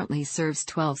 Guam currently serves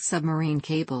 12 submarine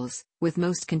cables, with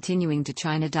most continuing to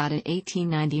China. In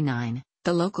 1899,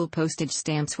 the local postage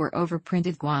stamps were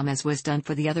overprinted Guam as was done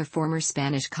for the other former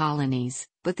Spanish colonies,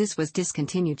 but this was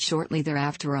discontinued shortly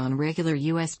thereafter. On regular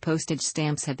U.S. postage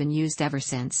stamps have been used ever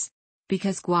since.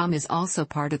 Because Guam is also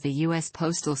part of the U.S.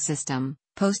 postal system,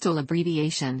 postal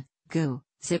abbreviation, GU,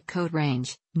 zip code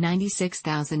range,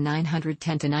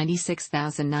 96,910 to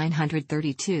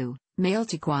 96,932, mail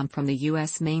to Guam from the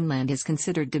U.S. mainland is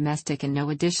considered domestic and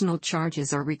no additional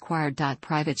charges are required.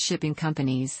 Private shipping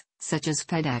companies, such as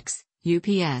FedEx,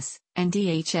 UPS, and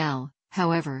DHL,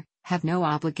 however, have no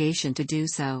obligation to do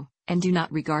so, and do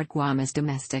not regard Guam as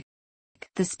domestic.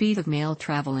 The speed of mail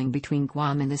traveling between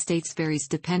Guam and the States varies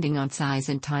depending on size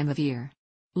and time of year.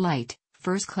 Light,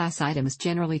 first-class items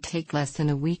generally take less than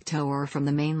a week to or from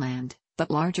the mainland, but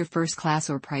larger first-class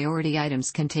or priority items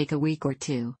can take a week or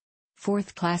two.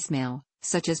 Fourth-class mail,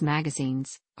 such as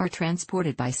magazines, are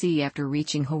transported by sea after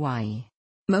reaching Hawaii.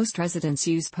 Most residents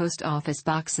use post office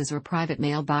boxes or private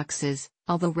mail boxes,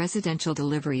 although residential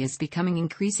delivery is becoming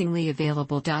increasingly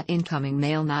available. Incoming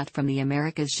mail not from the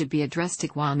Americas should be addressed to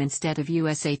Guam instead of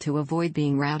USA to avoid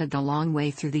being routed the long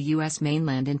way through the U.S.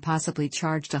 mainland and possibly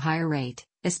charged a higher rate,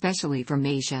 especially from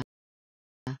Asia.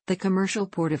 The commercial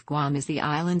port of Guam is the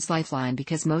island's lifeline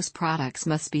because most products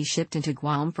must be shipped into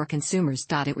Guam for consumers.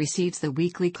 It receives the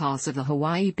weekly calls of the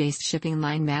Hawaii-based shipping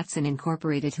line Matson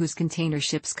Incorporated, whose container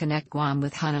ships connect Guam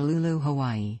with Honolulu,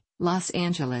 Hawaii, Los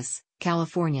Angeles,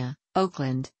 California,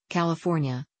 Oakland,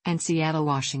 California, and Seattle,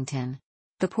 Washington.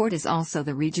 The port is also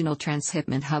the regional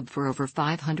transshipment hub for over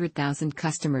 500,000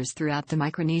 customers throughout the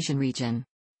Micronesian region.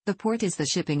 The port is the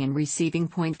shipping and receiving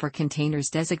point for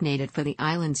containers designated for the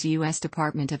island's U.S.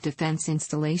 Department of Defense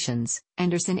installations,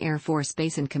 Andersen Air Force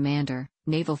Base and Commander,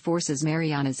 Naval Forces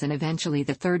Marianas, and eventually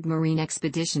the 3rd Marine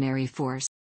Expeditionary Force.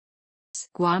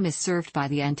 Guam is served by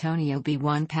the Antonio B.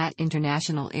 Pat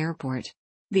International Airport.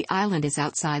 The island is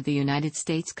outside the United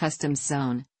States Customs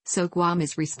Zone, so Guam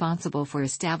is responsible for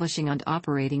establishing and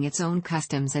operating its own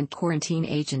customs and quarantine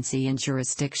agency and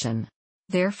jurisdiction.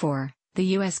 Therefore,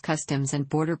 the U.S. Customs and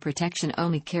Border Protection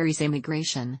only carries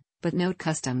immigration, but no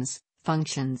customs,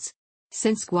 functions.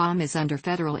 Since Guam is under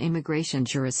federal immigration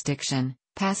jurisdiction,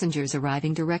 passengers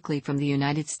arriving directly from the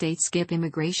United States skip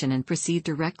immigration and proceed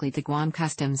directly to Guam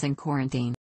Customs and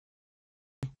Quarantine.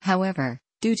 However,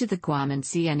 due to the Guam and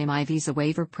CNMI visa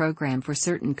waiver program for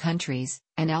certain countries,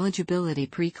 an eligibility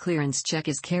pre-clearance check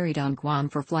is carried on Guam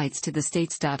for flights to the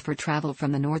States. For travel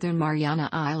from the Northern Mariana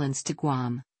Islands to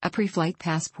Guam, a pre-flight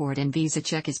passport and visa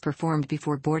check is performed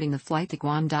before boarding the flight to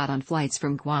Guam. On flights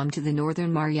from Guam to the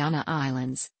Northern Mariana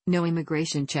Islands, no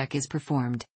immigration check is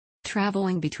performed.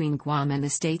 Traveling between Guam and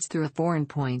the States through a foreign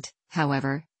point,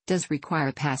 however, does require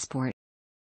a passport.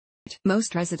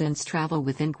 Most residents travel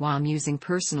within Guam using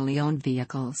personally owned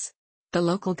vehicles. The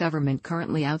local government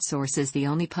currently outsources the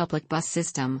only public bus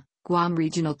system, Guam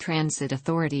Regional Transit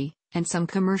Authority, and some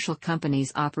commercial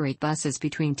companies operate buses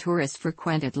between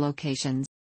tourist-frequented locations.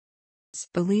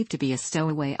 Believed to be a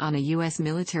stowaway on a U.S.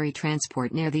 military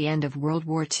transport near the end of World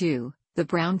War II, the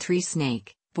brown tree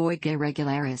snake, Boiga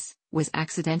regularis, was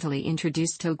accidentally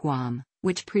introduced to Guam,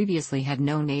 which previously had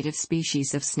no native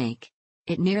species of snake.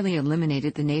 It nearly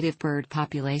eliminated the native bird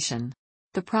population.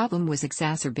 The problem was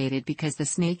exacerbated because the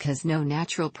snake has no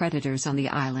natural predators on the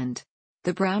island.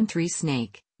 The brown tree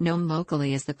snake, known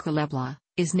locally as the culebla,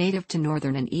 is native to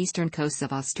northern and eastern coasts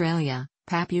of Australia,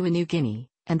 Papua New Guinea,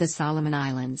 and the Solomon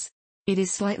Islands. It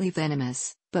is slightly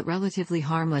venomous, but relatively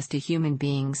harmless to human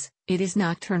beings. It is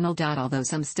nocturnal. Although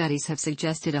some studies have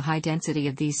suggested a high density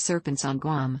of these serpents on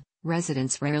Guam,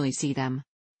 residents rarely see them.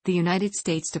 The United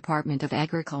States Department of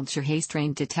Agriculture has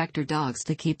trained detector dogs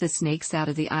to keep the snakes out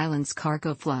of the island's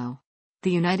cargo flow.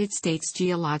 The United States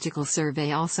Geological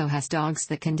Survey also has dogs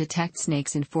that can detect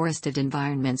snakes in forested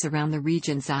environments around the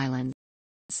region's islands.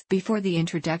 Before the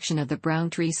introduction of the brown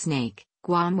tree snake,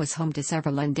 Guam was home to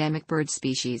several endemic bird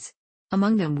species.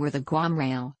 Among them were the Guam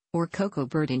rail, or cocoa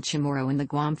bird in Chamorro, and the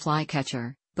Guam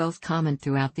flycatcher, both common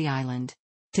throughout the island.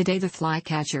 Today the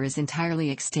flycatcher is entirely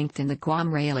extinct and the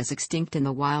Guam rail is extinct in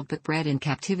the wild but bred in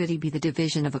captivity by the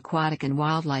Division of Aquatic and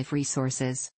Wildlife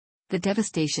Resources. The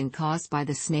devastation caused by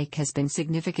the snake has been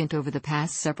significant over the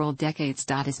past several decades.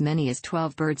 As many as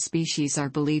 12 bird species are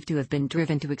believed to have been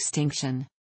driven to extinction.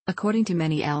 According to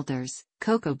many elders,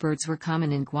 cocoa birds were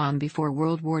common in Guam before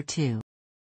World War II.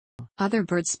 Other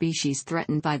bird species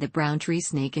threatened by the brown tree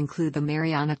snake include the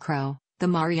Mariana crow, the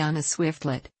Mariana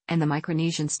swiftlet, and the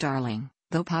Micronesian starling,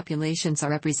 though populations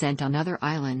are present on other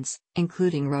islands,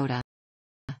 including Rota.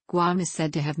 Guam is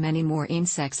said to have many more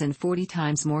insects and 40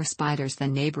 times more spiders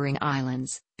than neighboring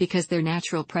islands, because their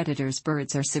natural predators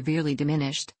birds are severely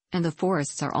diminished, and the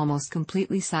forests are almost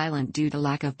completely silent due to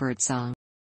lack of birdsong.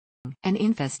 An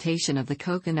infestation of the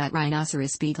coconut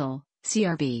rhinoceros beetle,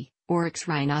 CRB, Oryx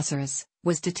rhinoceros,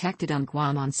 was detected on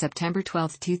Guam on September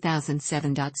 12,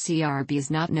 2007. CRB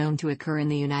is not known to occur in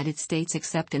the United States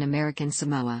except in American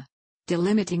Samoa.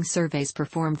 Delimiting surveys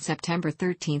performed September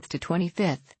 13 to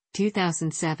 25,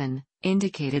 2007,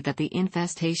 indicated that the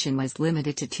infestation was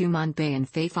limited to Tumon Bay and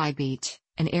Fayfai Beach,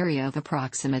 an area of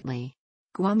approximately.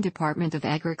 Guam Department of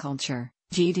Agriculture,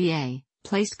 GDA,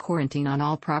 placed quarantine on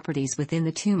all properties within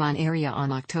the Tumon area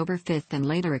on October 5 and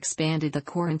later expanded the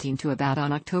quarantine to about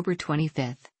on October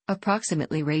 25,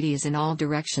 approximately radius in all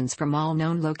directions from all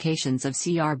known locations of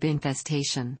CRB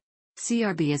infestation.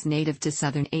 CRB is native to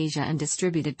southern Asia and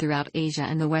distributed throughout Asia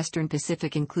and the western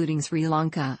Pacific, including Sri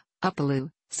Lanka,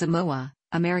 Upolu, Samoa,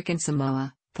 American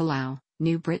Samoa, Palau,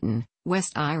 New Britain,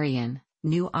 West Irian,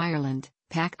 New Ireland,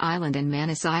 Pac Island and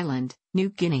Manus Island, New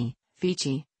Guinea,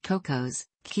 Fiji, Cocos,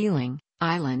 Keeling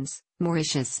Islands,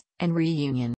 Mauritius, and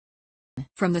Reunion.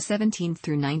 From the 17th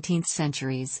through 19th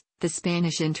centuries, the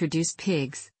Spanish introduced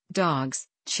pigs, dogs,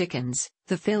 chickens,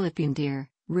 the Philippine deer,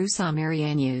 Rusa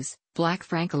marianus, black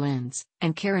francolins,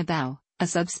 and carabao, a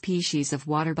subspecies of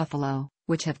water buffalo,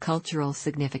 which have cultural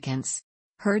significance.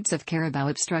 Herds of carabao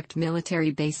obstruct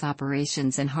military base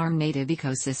operations and harm native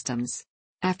ecosystems.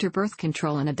 After birth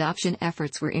control and adoption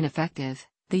efforts were ineffective,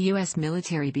 the U.S.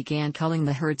 military began culling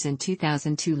the herds in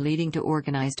 2002, leading to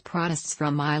organized protests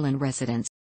from island residents.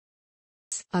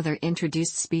 Other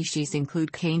introduced species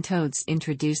include cane toads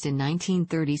introduced in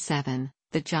 1937,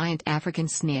 the giant African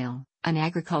snail, an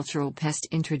agricultural pest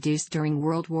introduced during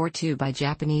World War II by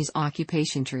Japanese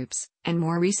occupation troops, and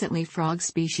more recently frog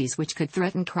species which could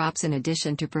threaten crops in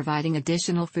addition to providing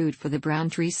additional food for the brown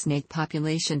tree snake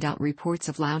population. Reports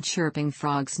of loud chirping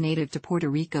frogs native to Puerto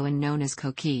Rico and known as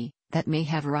coqui, that may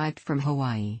have arrived from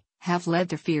Hawaii, have led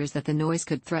to fears that the noise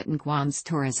could threaten Guam's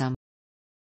tourism.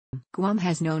 Guam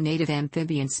has no native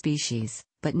amphibian species,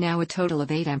 but now a total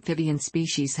of 8 amphibian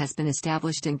species has been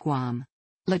established in Guam.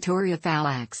 Latoria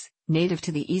thalax, native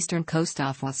to the eastern coast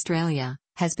of Australia,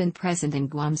 has been present in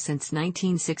Guam since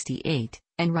 1968,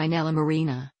 and Rhinella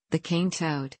marina, the cane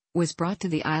toad, was brought to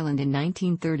the island in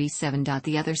 1937.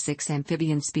 The other 6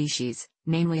 amphibian species,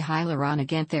 namely Hyaluron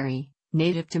agantheri,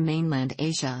 native to mainland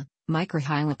Asia,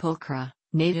 Microhyla pulchra,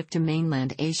 native to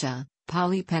mainland Asia,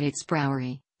 Polypetix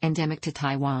broweri, endemic to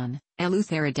Taiwan,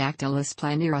 Eleutherodactylus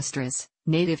planirostris,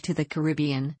 native to the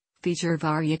Caribbean,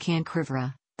 Featurvaria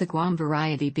cancrivora, the Guam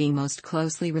variety being most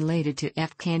closely related to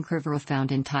F. cancrivora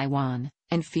found in Taiwan,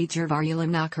 and Featurvaria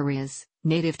limnacarias,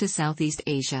 native to Southeast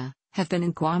Asia, have been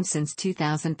in Guam since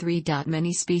 2003.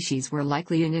 Many species were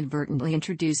likely inadvertently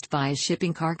introduced via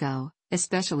shipping cargo,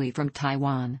 especially from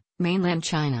Taiwan, mainland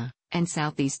China, and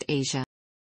Southeast Asia.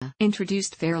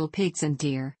 Introduced feral pigs and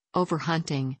deer,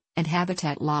 overhunting, and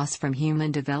habitat loss from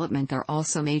human development are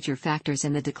also major factors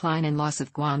in the decline and loss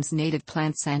of Guam's native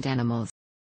plants and animals.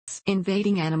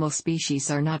 Invading animal species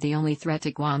are not the only threat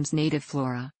to Guam's native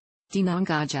flora.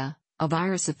 Dinongaggia, a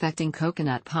virus affecting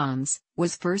coconut palms,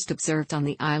 was first observed on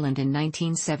the island in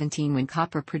 1917 when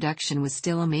copper production was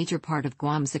still a major part of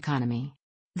Guam's economy.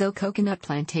 Though coconut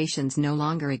plantations no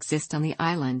longer exist on the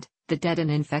island, the dead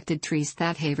and infected trees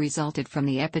that have resulted from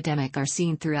the epidemic are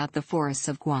seen throughout the forests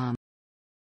of Guam.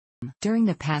 During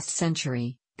the past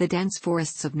century, the dense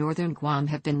forests of northern Guam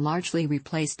have been largely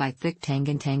replaced by thick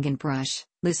tangan brush,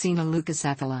 Lycaena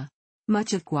leucocephala.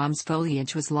 Much of Guam's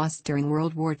foliage was lost during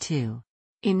World War II.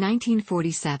 In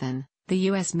 1947, the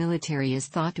U.S. military is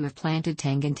thought to have planted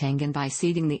tangan by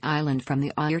seeding the island from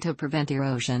the Oyer to prevent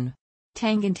erosion.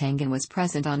 Tangan was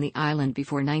present on the island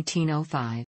before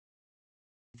 1905.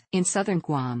 In southern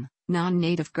Guam,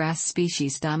 non-native grass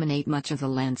species dominate much of the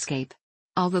landscape.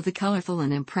 Although the colorful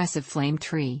and impressive flame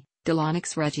tree,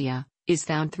 Dilonyx regia, is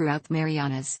found throughout the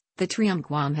Marianas, the tree on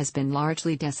Guam has been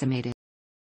largely decimated.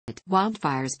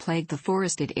 Wildfires plague the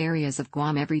forested areas of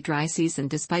Guam every dry season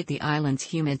despite the island's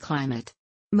humid climate.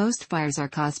 Most fires are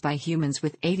caused by humans,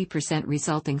 with 80%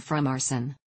 resulting from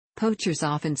arson. Poachers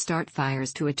often start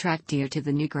fires to attract deer to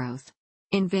the new growth.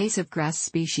 Invasive grass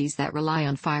species that rely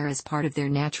on fire as part of their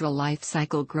natural life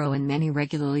cycle grow in many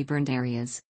regularly burned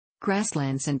areas.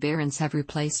 Grasslands and barrens have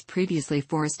replaced previously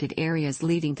forested areas,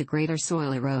 leading to greater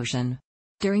soil erosion.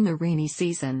 During the rainy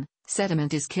season,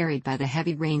 sediment is carried by the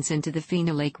heavy rains into the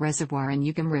Fina Lake Reservoir and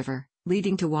Yugam River,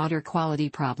 leading to water quality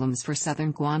problems for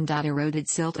southern Guam. Eroded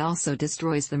silt also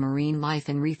destroys the marine life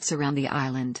and reefs around the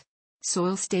island.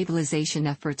 Soil stabilization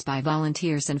efforts by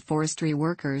volunteers and forestry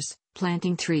workers,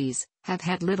 planting trees, have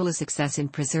had little success in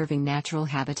preserving natural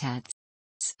habitats.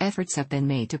 Efforts have been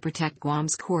made to protect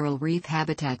Guam's coral reef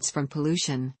habitats from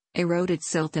pollution, eroded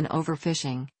silt and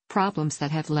overfishing, problems that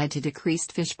have led to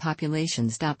decreased fish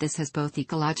populations. This has both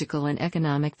ecological and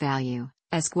economic value,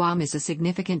 as Guam is a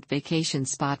significant vacation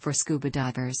spot for scuba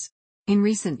divers. In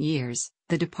recent years,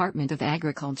 the Department of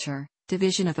Agriculture,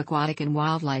 Division of Aquatic and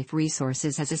Wildlife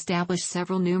Resources has established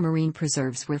several new marine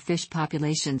preserves where fish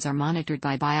populations are monitored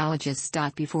by biologists.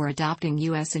 Before adopting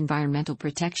U.S. Environmental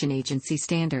Protection Agency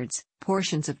standards,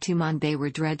 portions of Tumon Bay were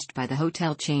dredged by the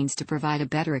hotel chains to provide a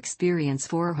better experience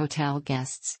for hotel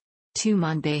guests.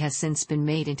 Tumon Bay has since been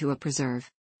made into a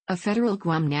preserve. A federal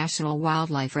Guam National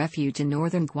Wildlife Refuge in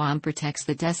northern Guam protects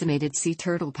the decimated sea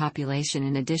turtle population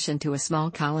in addition to a small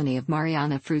colony of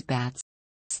Mariana fruit bats.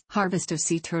 Harvest of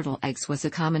sea turtle eggs was a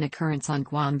common occurrence on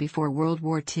Guam before World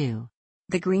War II.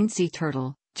 The green sea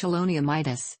turtle, Chelonia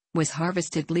mitis, was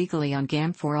harvested legally on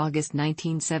Guam for August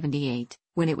 1978,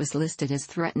 when it was listed as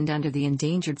threatened under the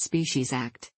Endangered Species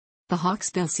Act. The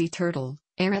hawksbill sea turtle,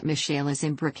 Eretmichalis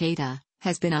imbricata,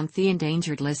 has been on the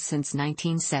endangered list since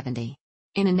 1970.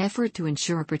 In an effort to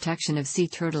ensure protection of sea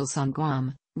turtles on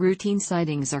Guam, routine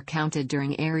sightings are counted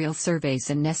during aerial surveys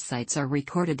and nest sites are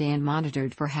recorded and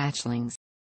monitored for hatchlings.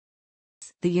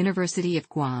 The University of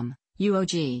Guam,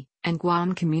 UOG, and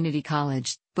Guam Community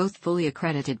College, both fully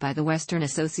accredited by the Western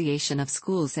Association of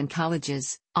Schools and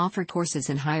Colleges, offer courses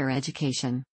in higher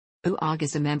education. UOG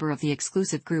is a member of the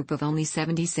exclusive group of only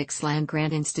 76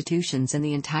 land-grant institutions in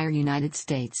the entire United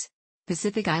States.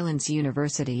 Pacific Islands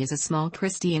University is a small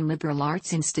Christian liberal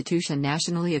arts institution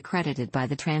nationally accredited by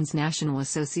the Transnational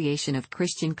Association of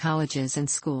Christian Colleges and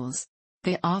Schools.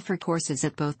 They offer courses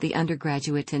at both the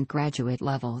undergraduate and graduate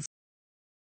levels.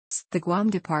 The Guam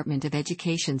Department of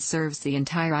Education serves the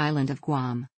entire island of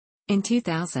Guam. In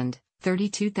 2000,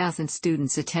 32,000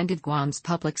 students attended Guam's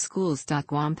public schools.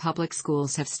 Guam public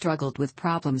schools have struggled with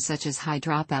problems such as high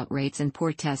dropout rates and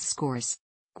poor test scores.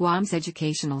 Guam's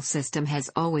educational system has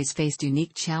always faced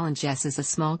unique challenges as a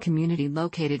small community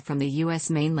located from the U.S.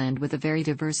 mainland with a very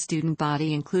diverse student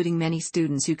body, including many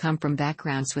students who come from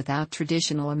backgrounds without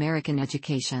traditional American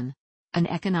education. An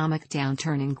economic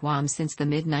downturn in Guam since the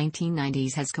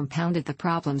mid-1990s has compounded the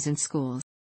problems in schools.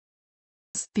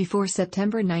 Before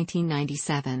September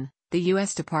 1997, the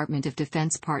U.S. Department of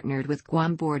Defense partnered with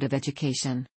Guam Board of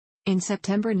Education. In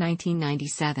September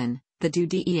 1997, the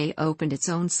DDEA opened its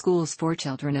own schools for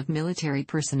children of military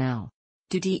personnel.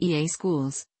 DDEA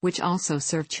schools, which also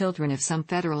serve children of some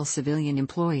federal civilian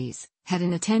employees, had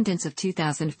an attendance of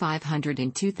 2,500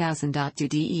 in 2000.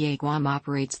 DDEA Guam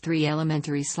operates 3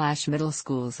 elementary/middle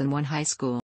schools and 1 high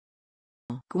school.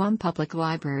 Guam Public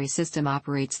Library System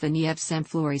operates the Nieves Sem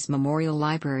Flores Memorial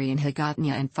Library in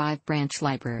Hagåtña and 5 branch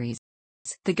libraries.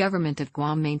 The government of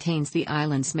Guam maintains the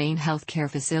island's main healthcare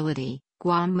facility,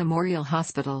 Guam Memorial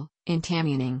Hospital, in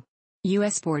Tamuning.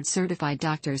 U.S. board-certified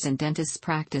doctors and dentists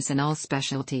practice in all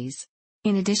specialties.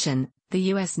 In addition, the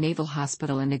U.S. Naval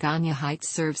Hospital in Hagåtña Heights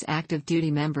serves active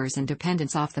duty members and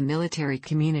dependents of the military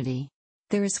community.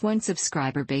 There is one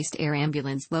subscriber-based air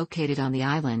ambulance located on the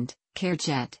island,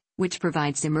 CareJet, which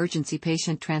provides emergency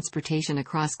patient transportation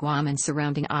across Guam and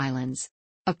surrounding islands.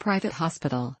 A private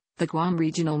hospital, the Guam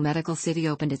Regional Medical City,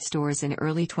 opened its doors in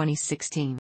early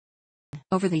 2016.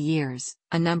 Over the years,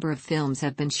 a number of films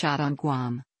have been shot on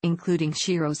Guam, including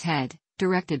Shiro's Head,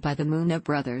 directed by the Muna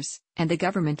brothers, and the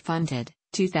government-funded,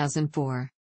 2004.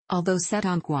 Although set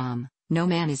on Guam, No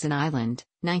Man is an Island,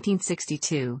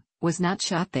 1962, was not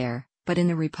shot there, but in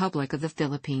the Republic of the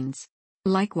Philippines.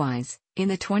 Likewise, in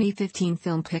the 2015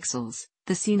 film Pixels,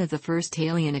 the scene of the first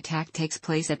alien attack takes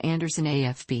place at Anderson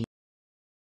AFB.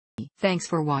 Thanks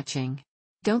for watching.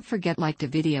 Don't forget to like the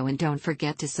video and don't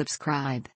forget to subscribe.